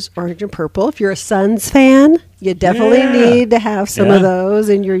course is orange and purple. If you're a Suns fan, you definitely Yeah. need to have some of those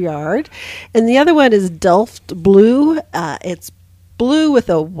in your yard. And the other one is Delft Blue. It's blue with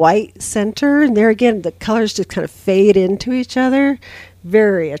a white center, and there again, the colors just kind of fade into each other.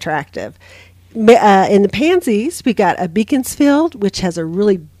 Very attractive. In the pansies, we got a Beaconsfield, which has a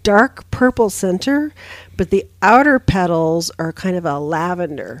really dark purple center, but the outer petals are kind of a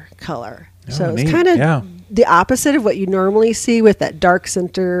lavender color. So it's neat. kind of Yeah. the opposite of what you normally see with that dark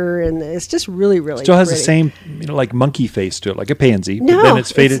center, and it's just really, really Still has the pretty. same, like monkey face to it, like a pansy. No, but then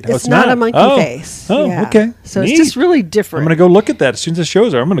it's faded. It's not a monkey face. Oh, Yeah. okay. So Neat. it's just really different. I'm going to go look at that as soon as the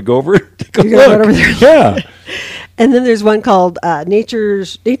show's over. I'm going to go over and take a You're gonna look. go over there. Yeah. And then there's one called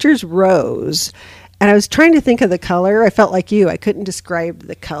Nature's Rose. And I was trying to think of the color. I felt like you. I couldn't describe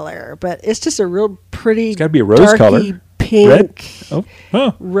the color, but it's just a real pretty. It's gotta be a rose darky color. pink, Oh.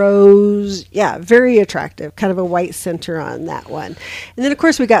 rose. Yeah, very attractive. Kind of a white center on that one. And then, of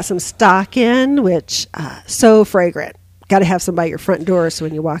course, we got some stock in, which so fragrant. Got to have some by your front door so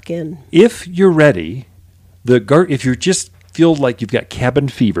when you walk in. If you're ready, if you just feel like you've got cabin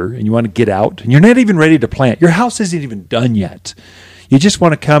fever and you want to get out and you're not even ready to plant, your house isn't even done yet. You just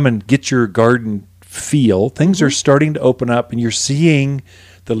want to come and get your garden feel. Things are starting to open up and you're seeing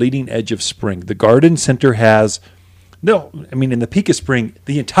the leading edge of spring. The garden center in the peak of spring,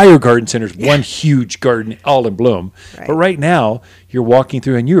 the entire garden center is one huge garden all in bloom. Right. But right now, you're walking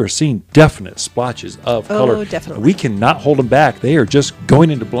through and you are seeing definite splotches of color. Oh, definitely. We cannot hold them back. They are just going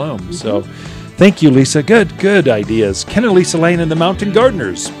into bloom. So thank you, Lisa. Good ideas. Ken and Lisa Lane and the Mountain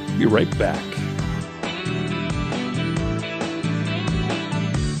Gardeners. Be right back.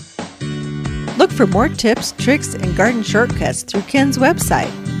 Look for more tips, tricks, and garden shortcuts through Ken's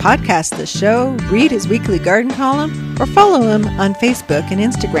website. Podcast the show, read his weekly garden column, or follow him on Facebook and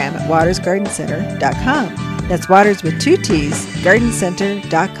Instagram at watersgardencenter.com. That's Waters with 2 T's,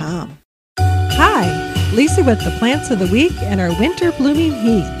 gardencenter.com. Hi, Lisa with the plants of the week and our winter blooming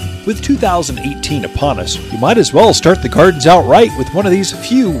heath. With 2018 upon us, you might as well start the gardens out right with one of these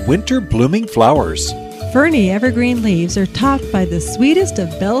few winter blooming flowers. Ferny evergreen leaves are topped by the sweetest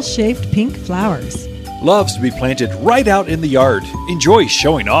of bell-shaped pink flowers. Loves to be planted right out in the yard. Enjoy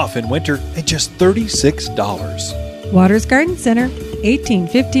showing off in winter at just $36. Waters Garden Center,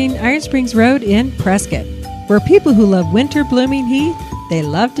 1815 Iron Springs Road in Prescott. Where people who love winter blooming heath, they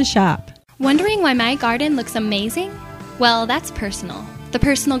love to shop. Wondering why my garden looks amazing? Well, that's personal. The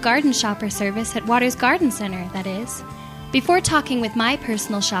personal garden shopper service at Waters Garden Center, that is. Before talking with my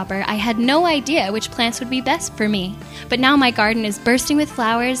personal shopper, I had no idea which plants would be best for me. But now my garden is bursting with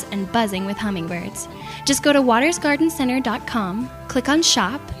flowers and buzzing with hummingbirds. Just go to watersgardencenter.com, click on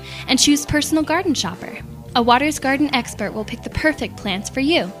Shop, and choose Personal Garden Shopper. A Waters Garden expert will pick the perfect plants for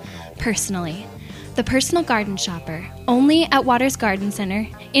you, personally. The Personal Garden Shopper, only at Waters Garden Center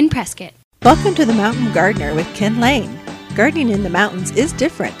in Prescott. Welcome to the Mountain Gardener with Ken Lane. Gardening in the mountains is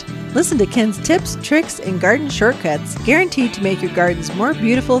different. Listen to Ken's tips, tricks, and garden shortcuts guaranteed to make your gardens more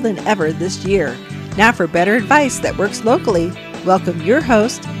beautiful than ever this year. Now for better advice that works locally, welcome your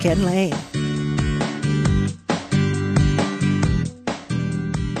host, Ken Lane.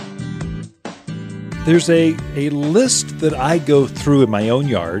 There's a list that I go through in my own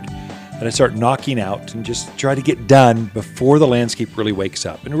yard that I start knocking out and just try to get done before the landscape really wakes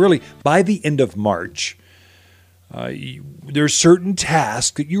up. And really, by the end of March, there's certain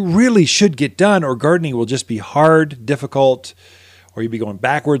tasks that you really should get done, or gardening will just be hard, difficult, or you'll be going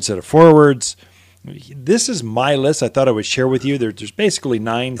backwards instead of forwards. This is my list I thought I would share with you. There's basically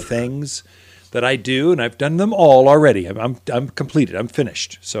 9 things that I do, and I've done them all already. I'm completed. I'm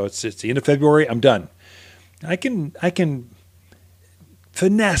finished. So it's the end of February. I'm done. I can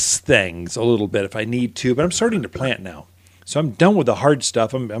finesse things a little bit if I need to, but I'm starting to plant now. So I'm done with the hard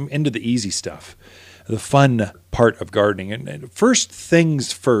stuff. I'm into the easy stuff, the fun part of gardening. And first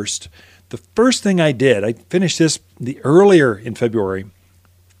things first, the first thing I did, I finished this earlier in February,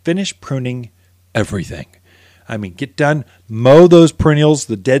 finish pruning everything. I mean, get done, mow those perennials,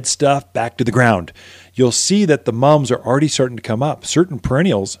 the dead stuff, back to the ground. You'll see that the mums are already starting to come up. Certain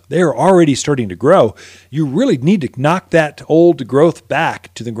perennials, they are already starting to grow. You really need to knock that old growth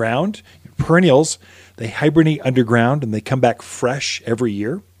back to the ground. Perennials, they hibernate underground and they come back fresh every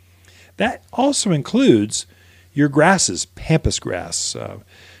year. That also includes your grasses, pampas grass,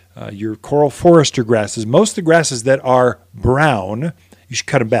 your coral forester grasses. Most of the grasses that are brown, you should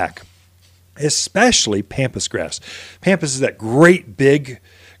cut them back, especially pampas grass. Pampas is that great big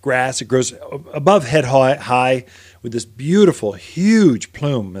grass. It grows above head high with this beautiful, huge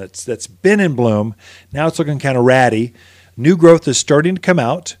plume that's been in bloom. Now it's looking kind of ratty. New growth is starting to come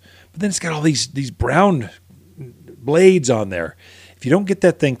out, but then it's got all these brown blades on there. If you don't get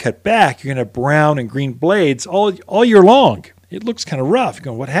that thing cut back, you're going to have brown and green blades all year long. It looks kind of rough. You're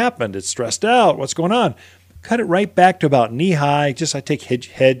going, what happened? It's stressed out. What's going on? Cut it right back to about knee high. I take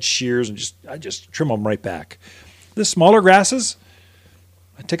hedge shears and I just trim them right back. The smaller grasses,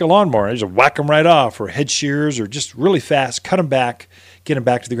 I take a lawnmower and I just whack them right off, or hedge shears, or just really fast, cut them back, get them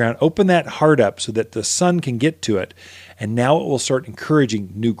back to the ground. Open that heart up so that the sun can get to it. And now it will start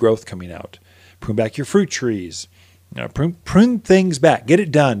encouraging new growth coming out. Prune back your fruit trees. Prune things back. Get it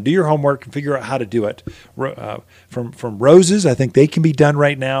done. Do your homework and figure out how to do it. From roses, I think they can be done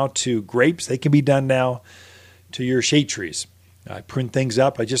right now, to grapes, they can be done now, to your shade trees. I prune things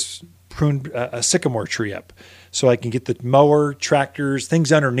up. I just pruned a sycamore tree up so I can get the mower, tractors,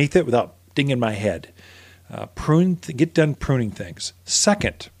 things underneath it without dinging my head. Get done pruning things.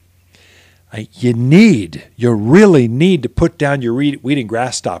 Second, You really need to put down your weed and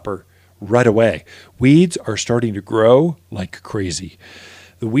grass stopper right away. Weeds are starting to grow like crazy.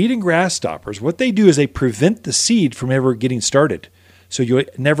 The weed and grass stoppers, what they do is they prevent the seed from ever getting started. So you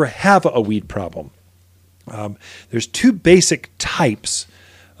never have a weed problem. There's two basic types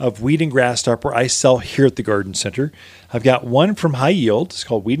of weed and grass stopper I sell here at the garden center. I've got one from High Yield. It's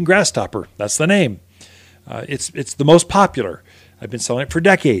called weed and grass stopper. That's the name. It's the most popular. I've been selling it for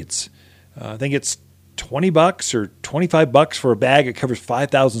decades. I think it's $20 or $25 for a bag. It covers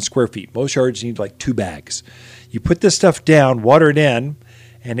 5,000 square feet. Most yards need like 2 bags. You put this stuff down, water it in,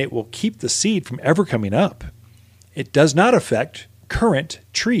 and it will keep the seed from ever coming up. It does not affect current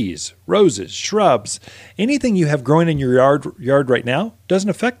trees, roses, shrubs, anything you have growing in your yard right now doesn't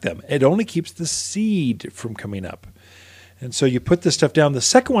affect them. It only keeps the seed from coming up. And so you put this stuff down. The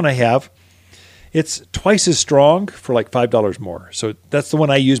second one I have, it's twice as strong for like $5 more. So that's the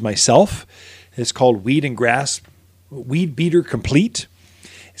one I use myself. It's called Weed Beater Complete.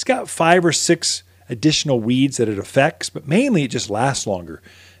 It's got 5 or 6 additional weeds that it affects, but mainly it just lasts longer.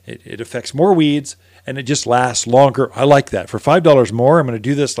 It affects more weeds and it just lasts longer. I like that. For $5 more, I'm going to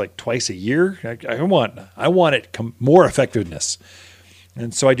do this like twice a year. I want it more effectiveness.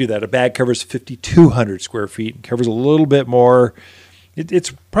 And so I do that. A bag covers 5,200 square feet and covers a little bit more.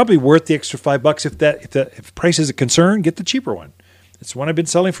 It's probably worth the extra $5 if price is a concern. Get the cheaper one. It's one I've been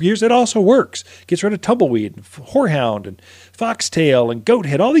selling for years. It also works. Gets rid of tumbleweed, and horehound, and foxtail, and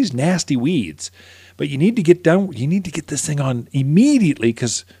goathead, all these nasty weeds. But you need to get done. You need to get this thing on immediately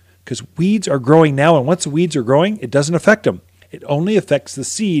because weeds are growing now, and once the weeds are growing, it doesn't affect them. It only affects the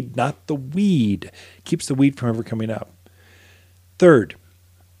seed, not the weed. It keeps the weed from ever coming up. Third,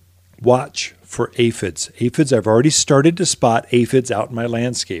 watch for aphids. Aphids, I've already started to spot aphids out in my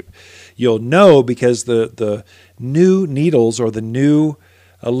landscape. You'll know because the new needles or the new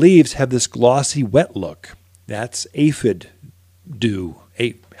leaves have this glossy, wet look. That's aphid dew.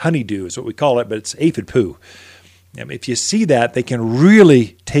 Honeydew is what we call it, but it's aphid poo. If you see that, they can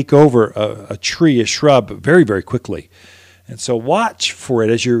really take over a tree, a shrub, very, very quickly. And so watch for it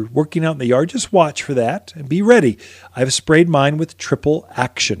as you're working out in the yard. Just watch for that and be ready. I've sprayed mine with Triple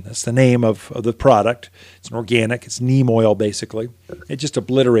Action. That's the name of the product. It's an organic. It's neem oil, basically. It just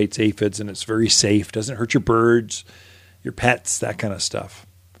obliterates aphids, and it's very safe. Doesn't hurt your birds, your pets, that kind of stuff.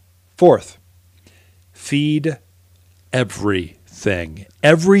 Fourth, feed everything.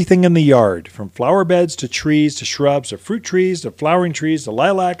 Everything in the yard, from flower beds to trees to shrubs to fruit trees to flowering trees to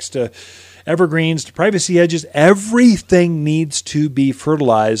lilacs to evergreens to privacy hedges, everything needs to be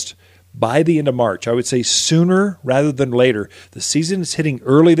fertilized by the end of March. I would say sooner rather than later. The season is hitting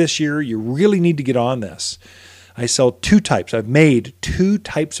early this year. You really need to get on this. I sell 2 types. I've made 2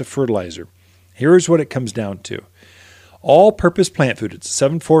 types of fertilizer. Here's what it comes down to. All-purpose plant food. It's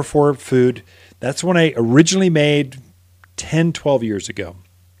 744 food. That's when I originally made 10, 12 years ago.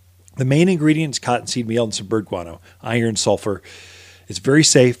 The main ingredient is cottonseed meal and some bird guano, iron, sulfur. It's very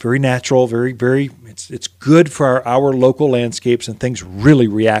safe, very natural, it's good for our local landscapes, and things really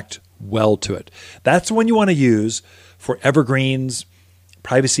react well to it. That's the one you want to use for evergreens,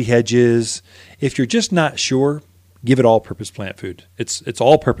 privacy hedges. If you're just not sure, give it all-purpose plant food. It's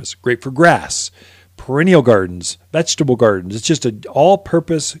all-purpose, great for grass, perennial gardens, vegetable gardens. It's just an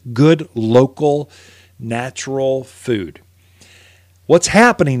all-purpose, good, local, natural food. What's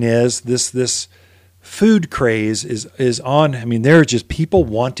happening is this food craze is on. I mean, there are just people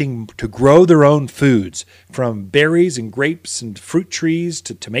wanting to grow their own foods, from berries and grapes and fruit trees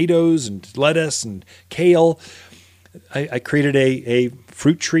to tomatoes and lettuce and kale. I created a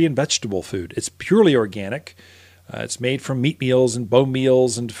fruit tree and vegetable food. It's purely organic. It's made from meat meals and bone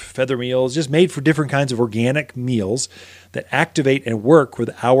meals and feather meals, just made for different kinds of organic meals that activate and work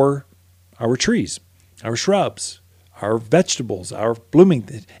with our trees, our shrubs, our vegetables, our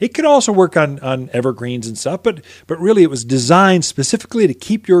blooming. It could also work on evergreens and stuff, but really it was designed specifically to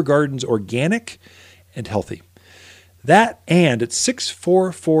keep your gardens organic and healthy. That, and it's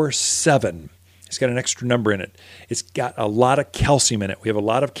 6447. It's got an extra number in it. It's got a lot of calcium in it. We have a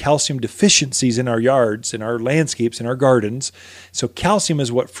lot of calcium deficiencies in our yards, in our landscapes, in our gardens. So calcium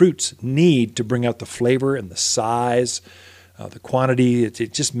is what fruits need to bring out the flavor and the size, the quantity.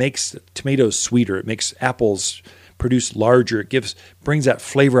 It just makes tomatoes sweeter. It makes apples produce larger. It brings that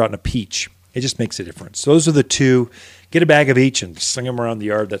flavor out in a peach. It just makes a difference. Those are the 2. Get a bag of each and sling them around the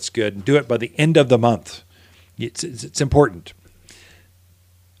yard. That's good. And do it by the end of the month. It's important.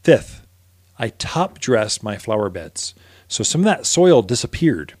 Fifth, I top dress my flower beds. So some of that soil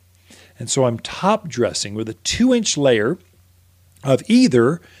disappeared. And so I'm top dressing with a 2-inch layer of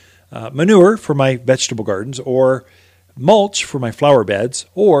either manure for my vegetable gardens or mulch for my flower beds,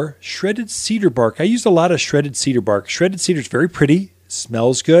 or shredded cedar bark. I used a lot of shredded cedar bark. Shredded cedar is very pretty,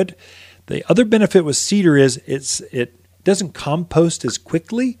 smells good. The other benefit with cedar is it doesn't compost as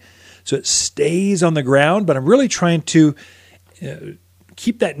quickly, so it stays on the ground, but I'm really trying to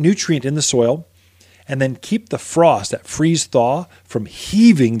keep that nutrient in the soil and then keep the frost, that freeze thaw, from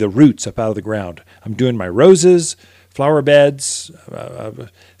heaving the roots up out of the ground. I'm doing my roses, flower beds,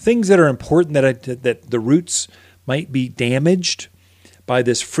 things that are important that the roots might be damaged by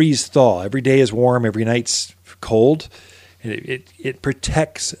this freeze thaw. Every day is warm, every night's cold. It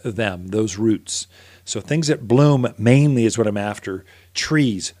protects them, those roots. So things that bloom mainly is what I'm after.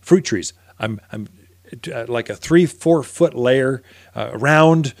 Trees, fruit trees. I'm like a 3-4 foot layer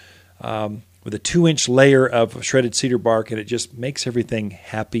around with a 2-inch layer of shredded cedar bark, and it just makes everything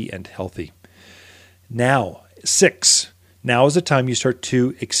happy and healthy. Now, 6. Now is the time you start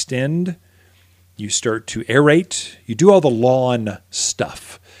to extend. You start to aerate. You do all the lawn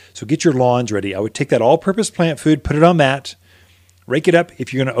stuff. So get your lawns ready. I would take that all-purpose plant food, put it on that, rake it up.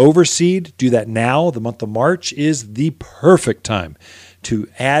 If you're going to overseed, do that now. The month of March is the perfect time to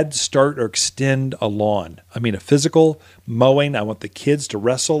add, start, or extend a lawn. I mean, a physical mowing. I want the kids to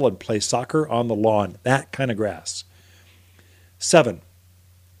wrestle and play soccer on the lawn. That kind of grass. 7.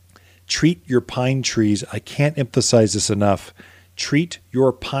 Treat your pine trees. I can't emphasize this enough. Treat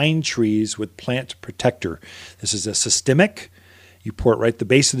your pine trees with plant protector. This is a systemic. You pour it right at the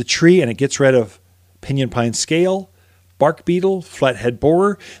base of the tree, and it gets rid of pinyon pine scale, bark beetle, flathead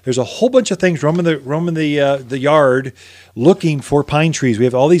borer. There's a whole bunch of things roaming the yard looking for pine trees. We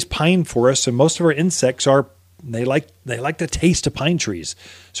have all these pine forests, and most of our insects they like the taste of pine trees.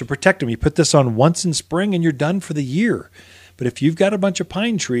 So protect them. You put this on once in spring, and you're done for the year. But if you've got a bunch of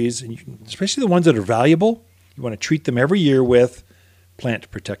pine trees, and especially the ones that are valuable, you want to treat them every year with plant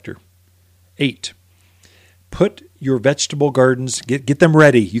protector. 8. Put your vegetable gardens, get them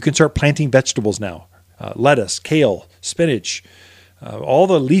ready. You can start planting vegetables now. Lettuce, kale, spinach, all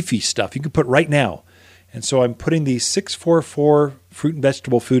the leafy stuff you can put right now. And so I'm putting the 644 fruit and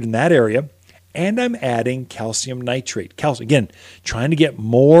vegetable food in that area, and I'm adding calcium nitrate. Calcium, again, trying to get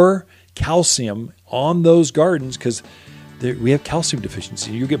more calcium on those gardens because we have calcium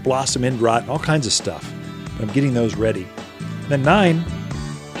deficiency. You get blossom end rot, all kinds of stuff. But I'm getting those ready. Then 9,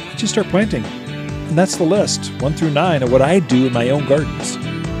 I just start planting. And that's the list, 1 through 9, of what I do in my own gardens.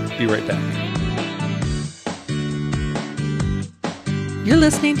 Be right back. You're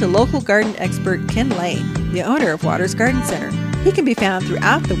listening to local garden expert Ken Lane, the owner of Waters Garden Center. He can be found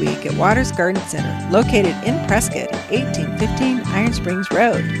throughout the week at Waters Garden Center, located in Prescott at 1815 Iron Springs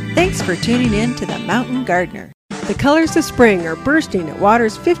Road. Thanks for tuning in to The Mountain Gardener. The colors of spring are bursting at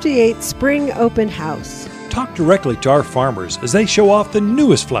Waters' 58th Spring Open House. Talk directly to our farmers as they show off the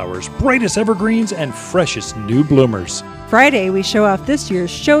newest flowers, brightest evergreens, and freshest new bloomers. Friday, we show off this year's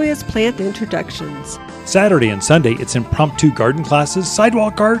showiest plant introductions. Saturday and Sunday, it's impromptu garden classes,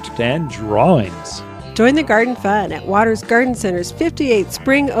 sidewalk art, and drawings. Join the garden fun at Waters Garden Center's 58th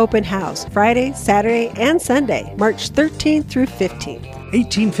Spring Open House, Friday, Saturday, and Sunday, March 13th through 15th.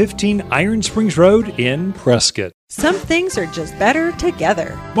 1815 Iron Springs Road in Prescott. Some things are just better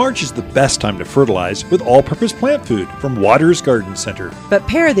together. March is the best time to fertilize with all-purpose plant food from Waters Garden Center. But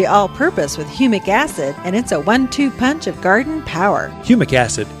pair the all-purpose with humic acid, and it's a 1-2 punch of garden power. Humic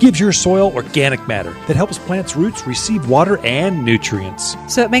acid gives your soil organic matter that helps plants' roots receive water and nutrients.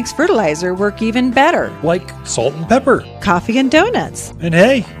 So it makes fertilizer work even better. Like salt and pepper. Coffee and donuts. And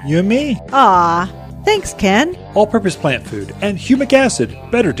hey, you and me. Aw, thanks, Ken. All-purpose plant food and humic acid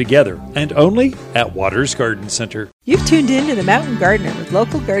better together, and only at Waters Garden Center. You've tuned in to The Mountain Gardener with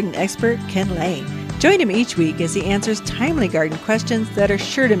local garden expert Ken Lane. Join him each week as he answers timely garden questions that are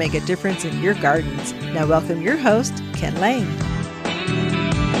sure to make a difference in your gardens. Now welcome your host, Ken Lane.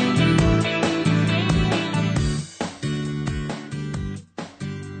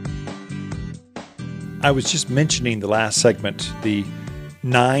 I was just mentioning the last segment, the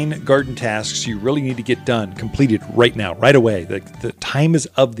 9 garden tasks you really need to get done, completed right now, right away. The time is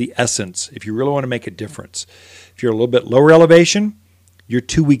of the essence if you really want to make a difference. If you're a little bit lower elevation, you're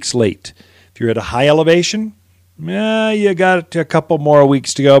 2 weeks late. If you're at a high elevation, you got a couple more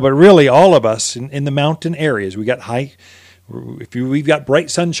weeks to go. But really, all of us in the mountain areas, we've got bright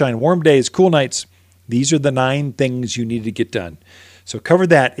sunshine, warm days, cool nights. These are the 9 things you need to get done. So cover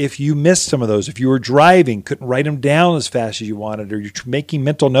that. If you missed some of those, if you were driving, couldn't write them down as fast as you wanted, or you're making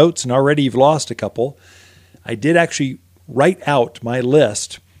mental notes and already you've lost a couple, I did actually write out my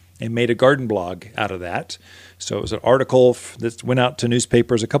list and made a garden blog out of that. So it was an article that went out to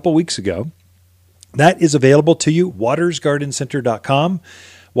newspapers a couple weeks ago. That is available to you, watersgardencenter.com.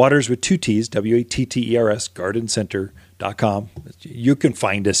 Waters with 2 T's, Watters, gardencenter.com. You can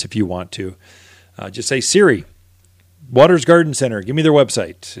find us if you want to. Just say, Siri, Waters Garden Center, give me their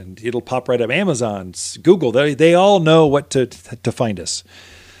website, and it'll pop right up. Amazon, Google, they all know what to find us.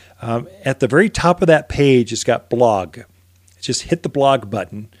 At the very top of that page, it's got blog. Just hit the blog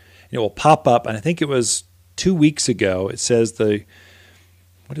button, and it will pop up. And I think it was 2 weeks ago. It says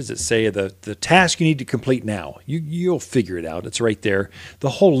what does it say? The task you need to complete now. You'll figure it out. It's right there. The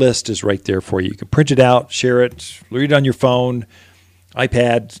whole list is right there for you. You can print it out, share it, read it on your phone,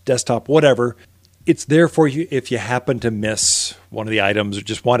 iPad, desktop, whatever. It's there for you if you happen to miss one of the items or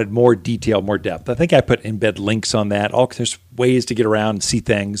just wanted more detail, more depth. I think I put embed links on that. There's ways to get around and see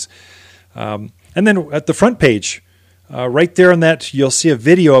things. And then at the front page, right there on that, you'll see a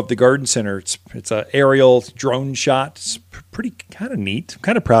video of the garden center. It's an aerial drone shot. It's pretty kind of neat. I'm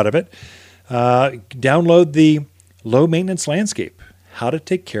kind of proud of it. Download the low maintenance landscape, how to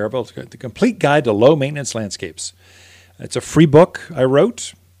take care of it. The complete guide to low maintenance landscapes. It's a free book I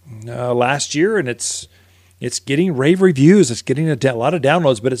wrote last year, and it's getting rave reviews. It's getting a lot of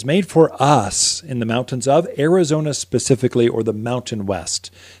downloads, but it's made for us in the mountains of Arizona specifically, or the Mountain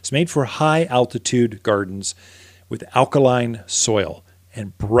West. It's made for high altitude gardens with alkaline soil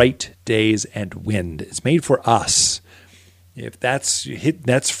and bright days and wind. It's made for us. If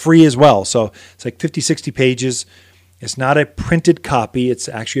that's free as well. So it's like 50, 60 pages. It's not a printed copy. It's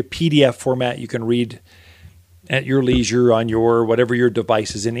actually a PDF format you can read at your leisure on whatever your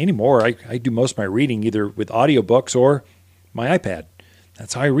device is in anymore. I do most of my reading either with audiobooks or my iPad.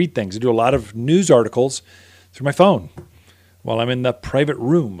 That's how I read things. I do a lot of news articles through my phone while I'm in the private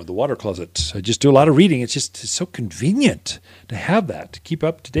room of the water closet. I just do a lot of reading. It's so convenient to have that, to keep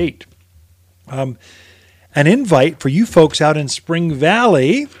up to date. An invite for you folks out in Spring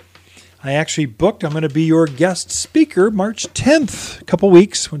Valley. I actually booked. I'm going to be your guest speaker March 10th, a couple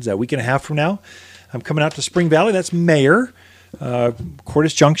weeks. When's that, a week and a half from now? I'm coming out to Spring Valley. That's Mayor,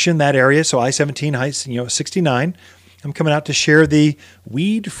 Cordes Junction, that area. So I-17, 69. I'm coming out to share the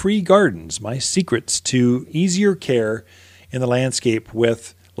weed-free gardens, my secrets to easier care in the landscape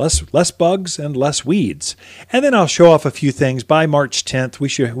with less bugs and less weeds. And then I'll show off a few things by March 10th.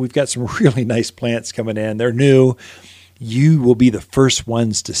 We've got some really nice plants coming in. They're new. You will be the first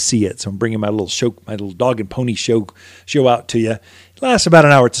ones to see it. So I'm bringing my little dog and pony show out to you. It lasts about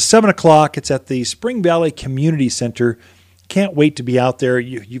an hour. It's 7 o'clock. It's at the Spring Valley Community Center. Can't wait to be out there.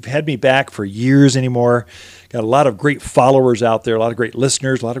 You've had me back for years anymore. Got a lot of great followers out there, a lot of great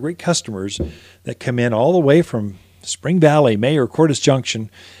listeners, a lot of great customers that come in all the way from Spring Valley, Mayor, Cordes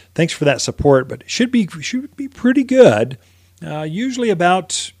Junction. Thanks for that support, but it should be pretty good. Usually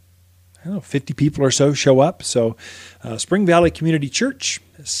about 50 people or so show up. So Spring Valley Community Church,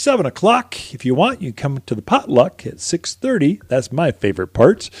 7 o'clock. If you want, you can come to the potluck at 6:30. That's my favorite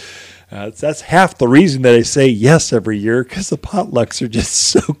part. That's half the reason that I say yes every year, because the potlucks are just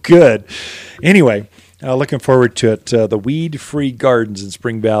so good. Anyway, looking forward to it. The weed-free gardens in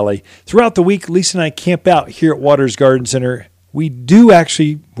Spring Valley. Throughout the week, Lisa and I camp out here at Waters Garden Center.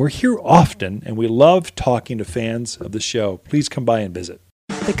 We're here often, and we love talking to fans of the show. Please come by and visit.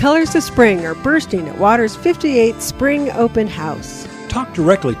 The colors of spring are bursting at Waters' 58th Spring Open House. Talk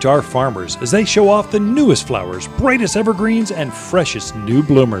directly to our farmers as they show off the newest flowers, brightest evergreens, and freshest new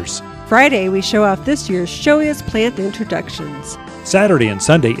bloomers. Friday, we show off this year's showiest plant introductions. Saturday and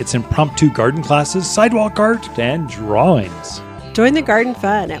Sunday, it's impromptu garden classes, sidewalk art, and drawings. Join the garden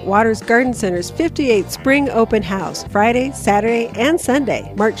fun at Waters Garden Center's 58th Spring Open House, Friday, Saturday, and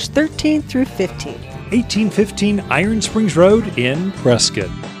Sunday, March 13th through 15th. 1815 Iron Springs Road in Prescott.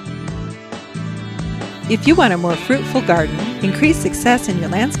 If you want a more fruitful garden, increase success in your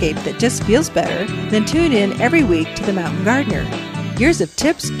landscape that just feels better, then tune in every week to The Mountain Gardener. Years of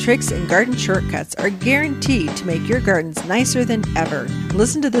tips, tricks, and garden shortcuts are guaranteed to make your gardens nicer than ever.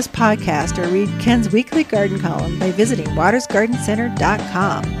 Listen to this podcast or read Ken's weekly garden column by visiting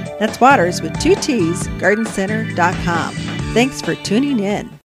watersgardencenter.com. That's Waters with 2 T's, gardencenter.com. Thanks for tuning in.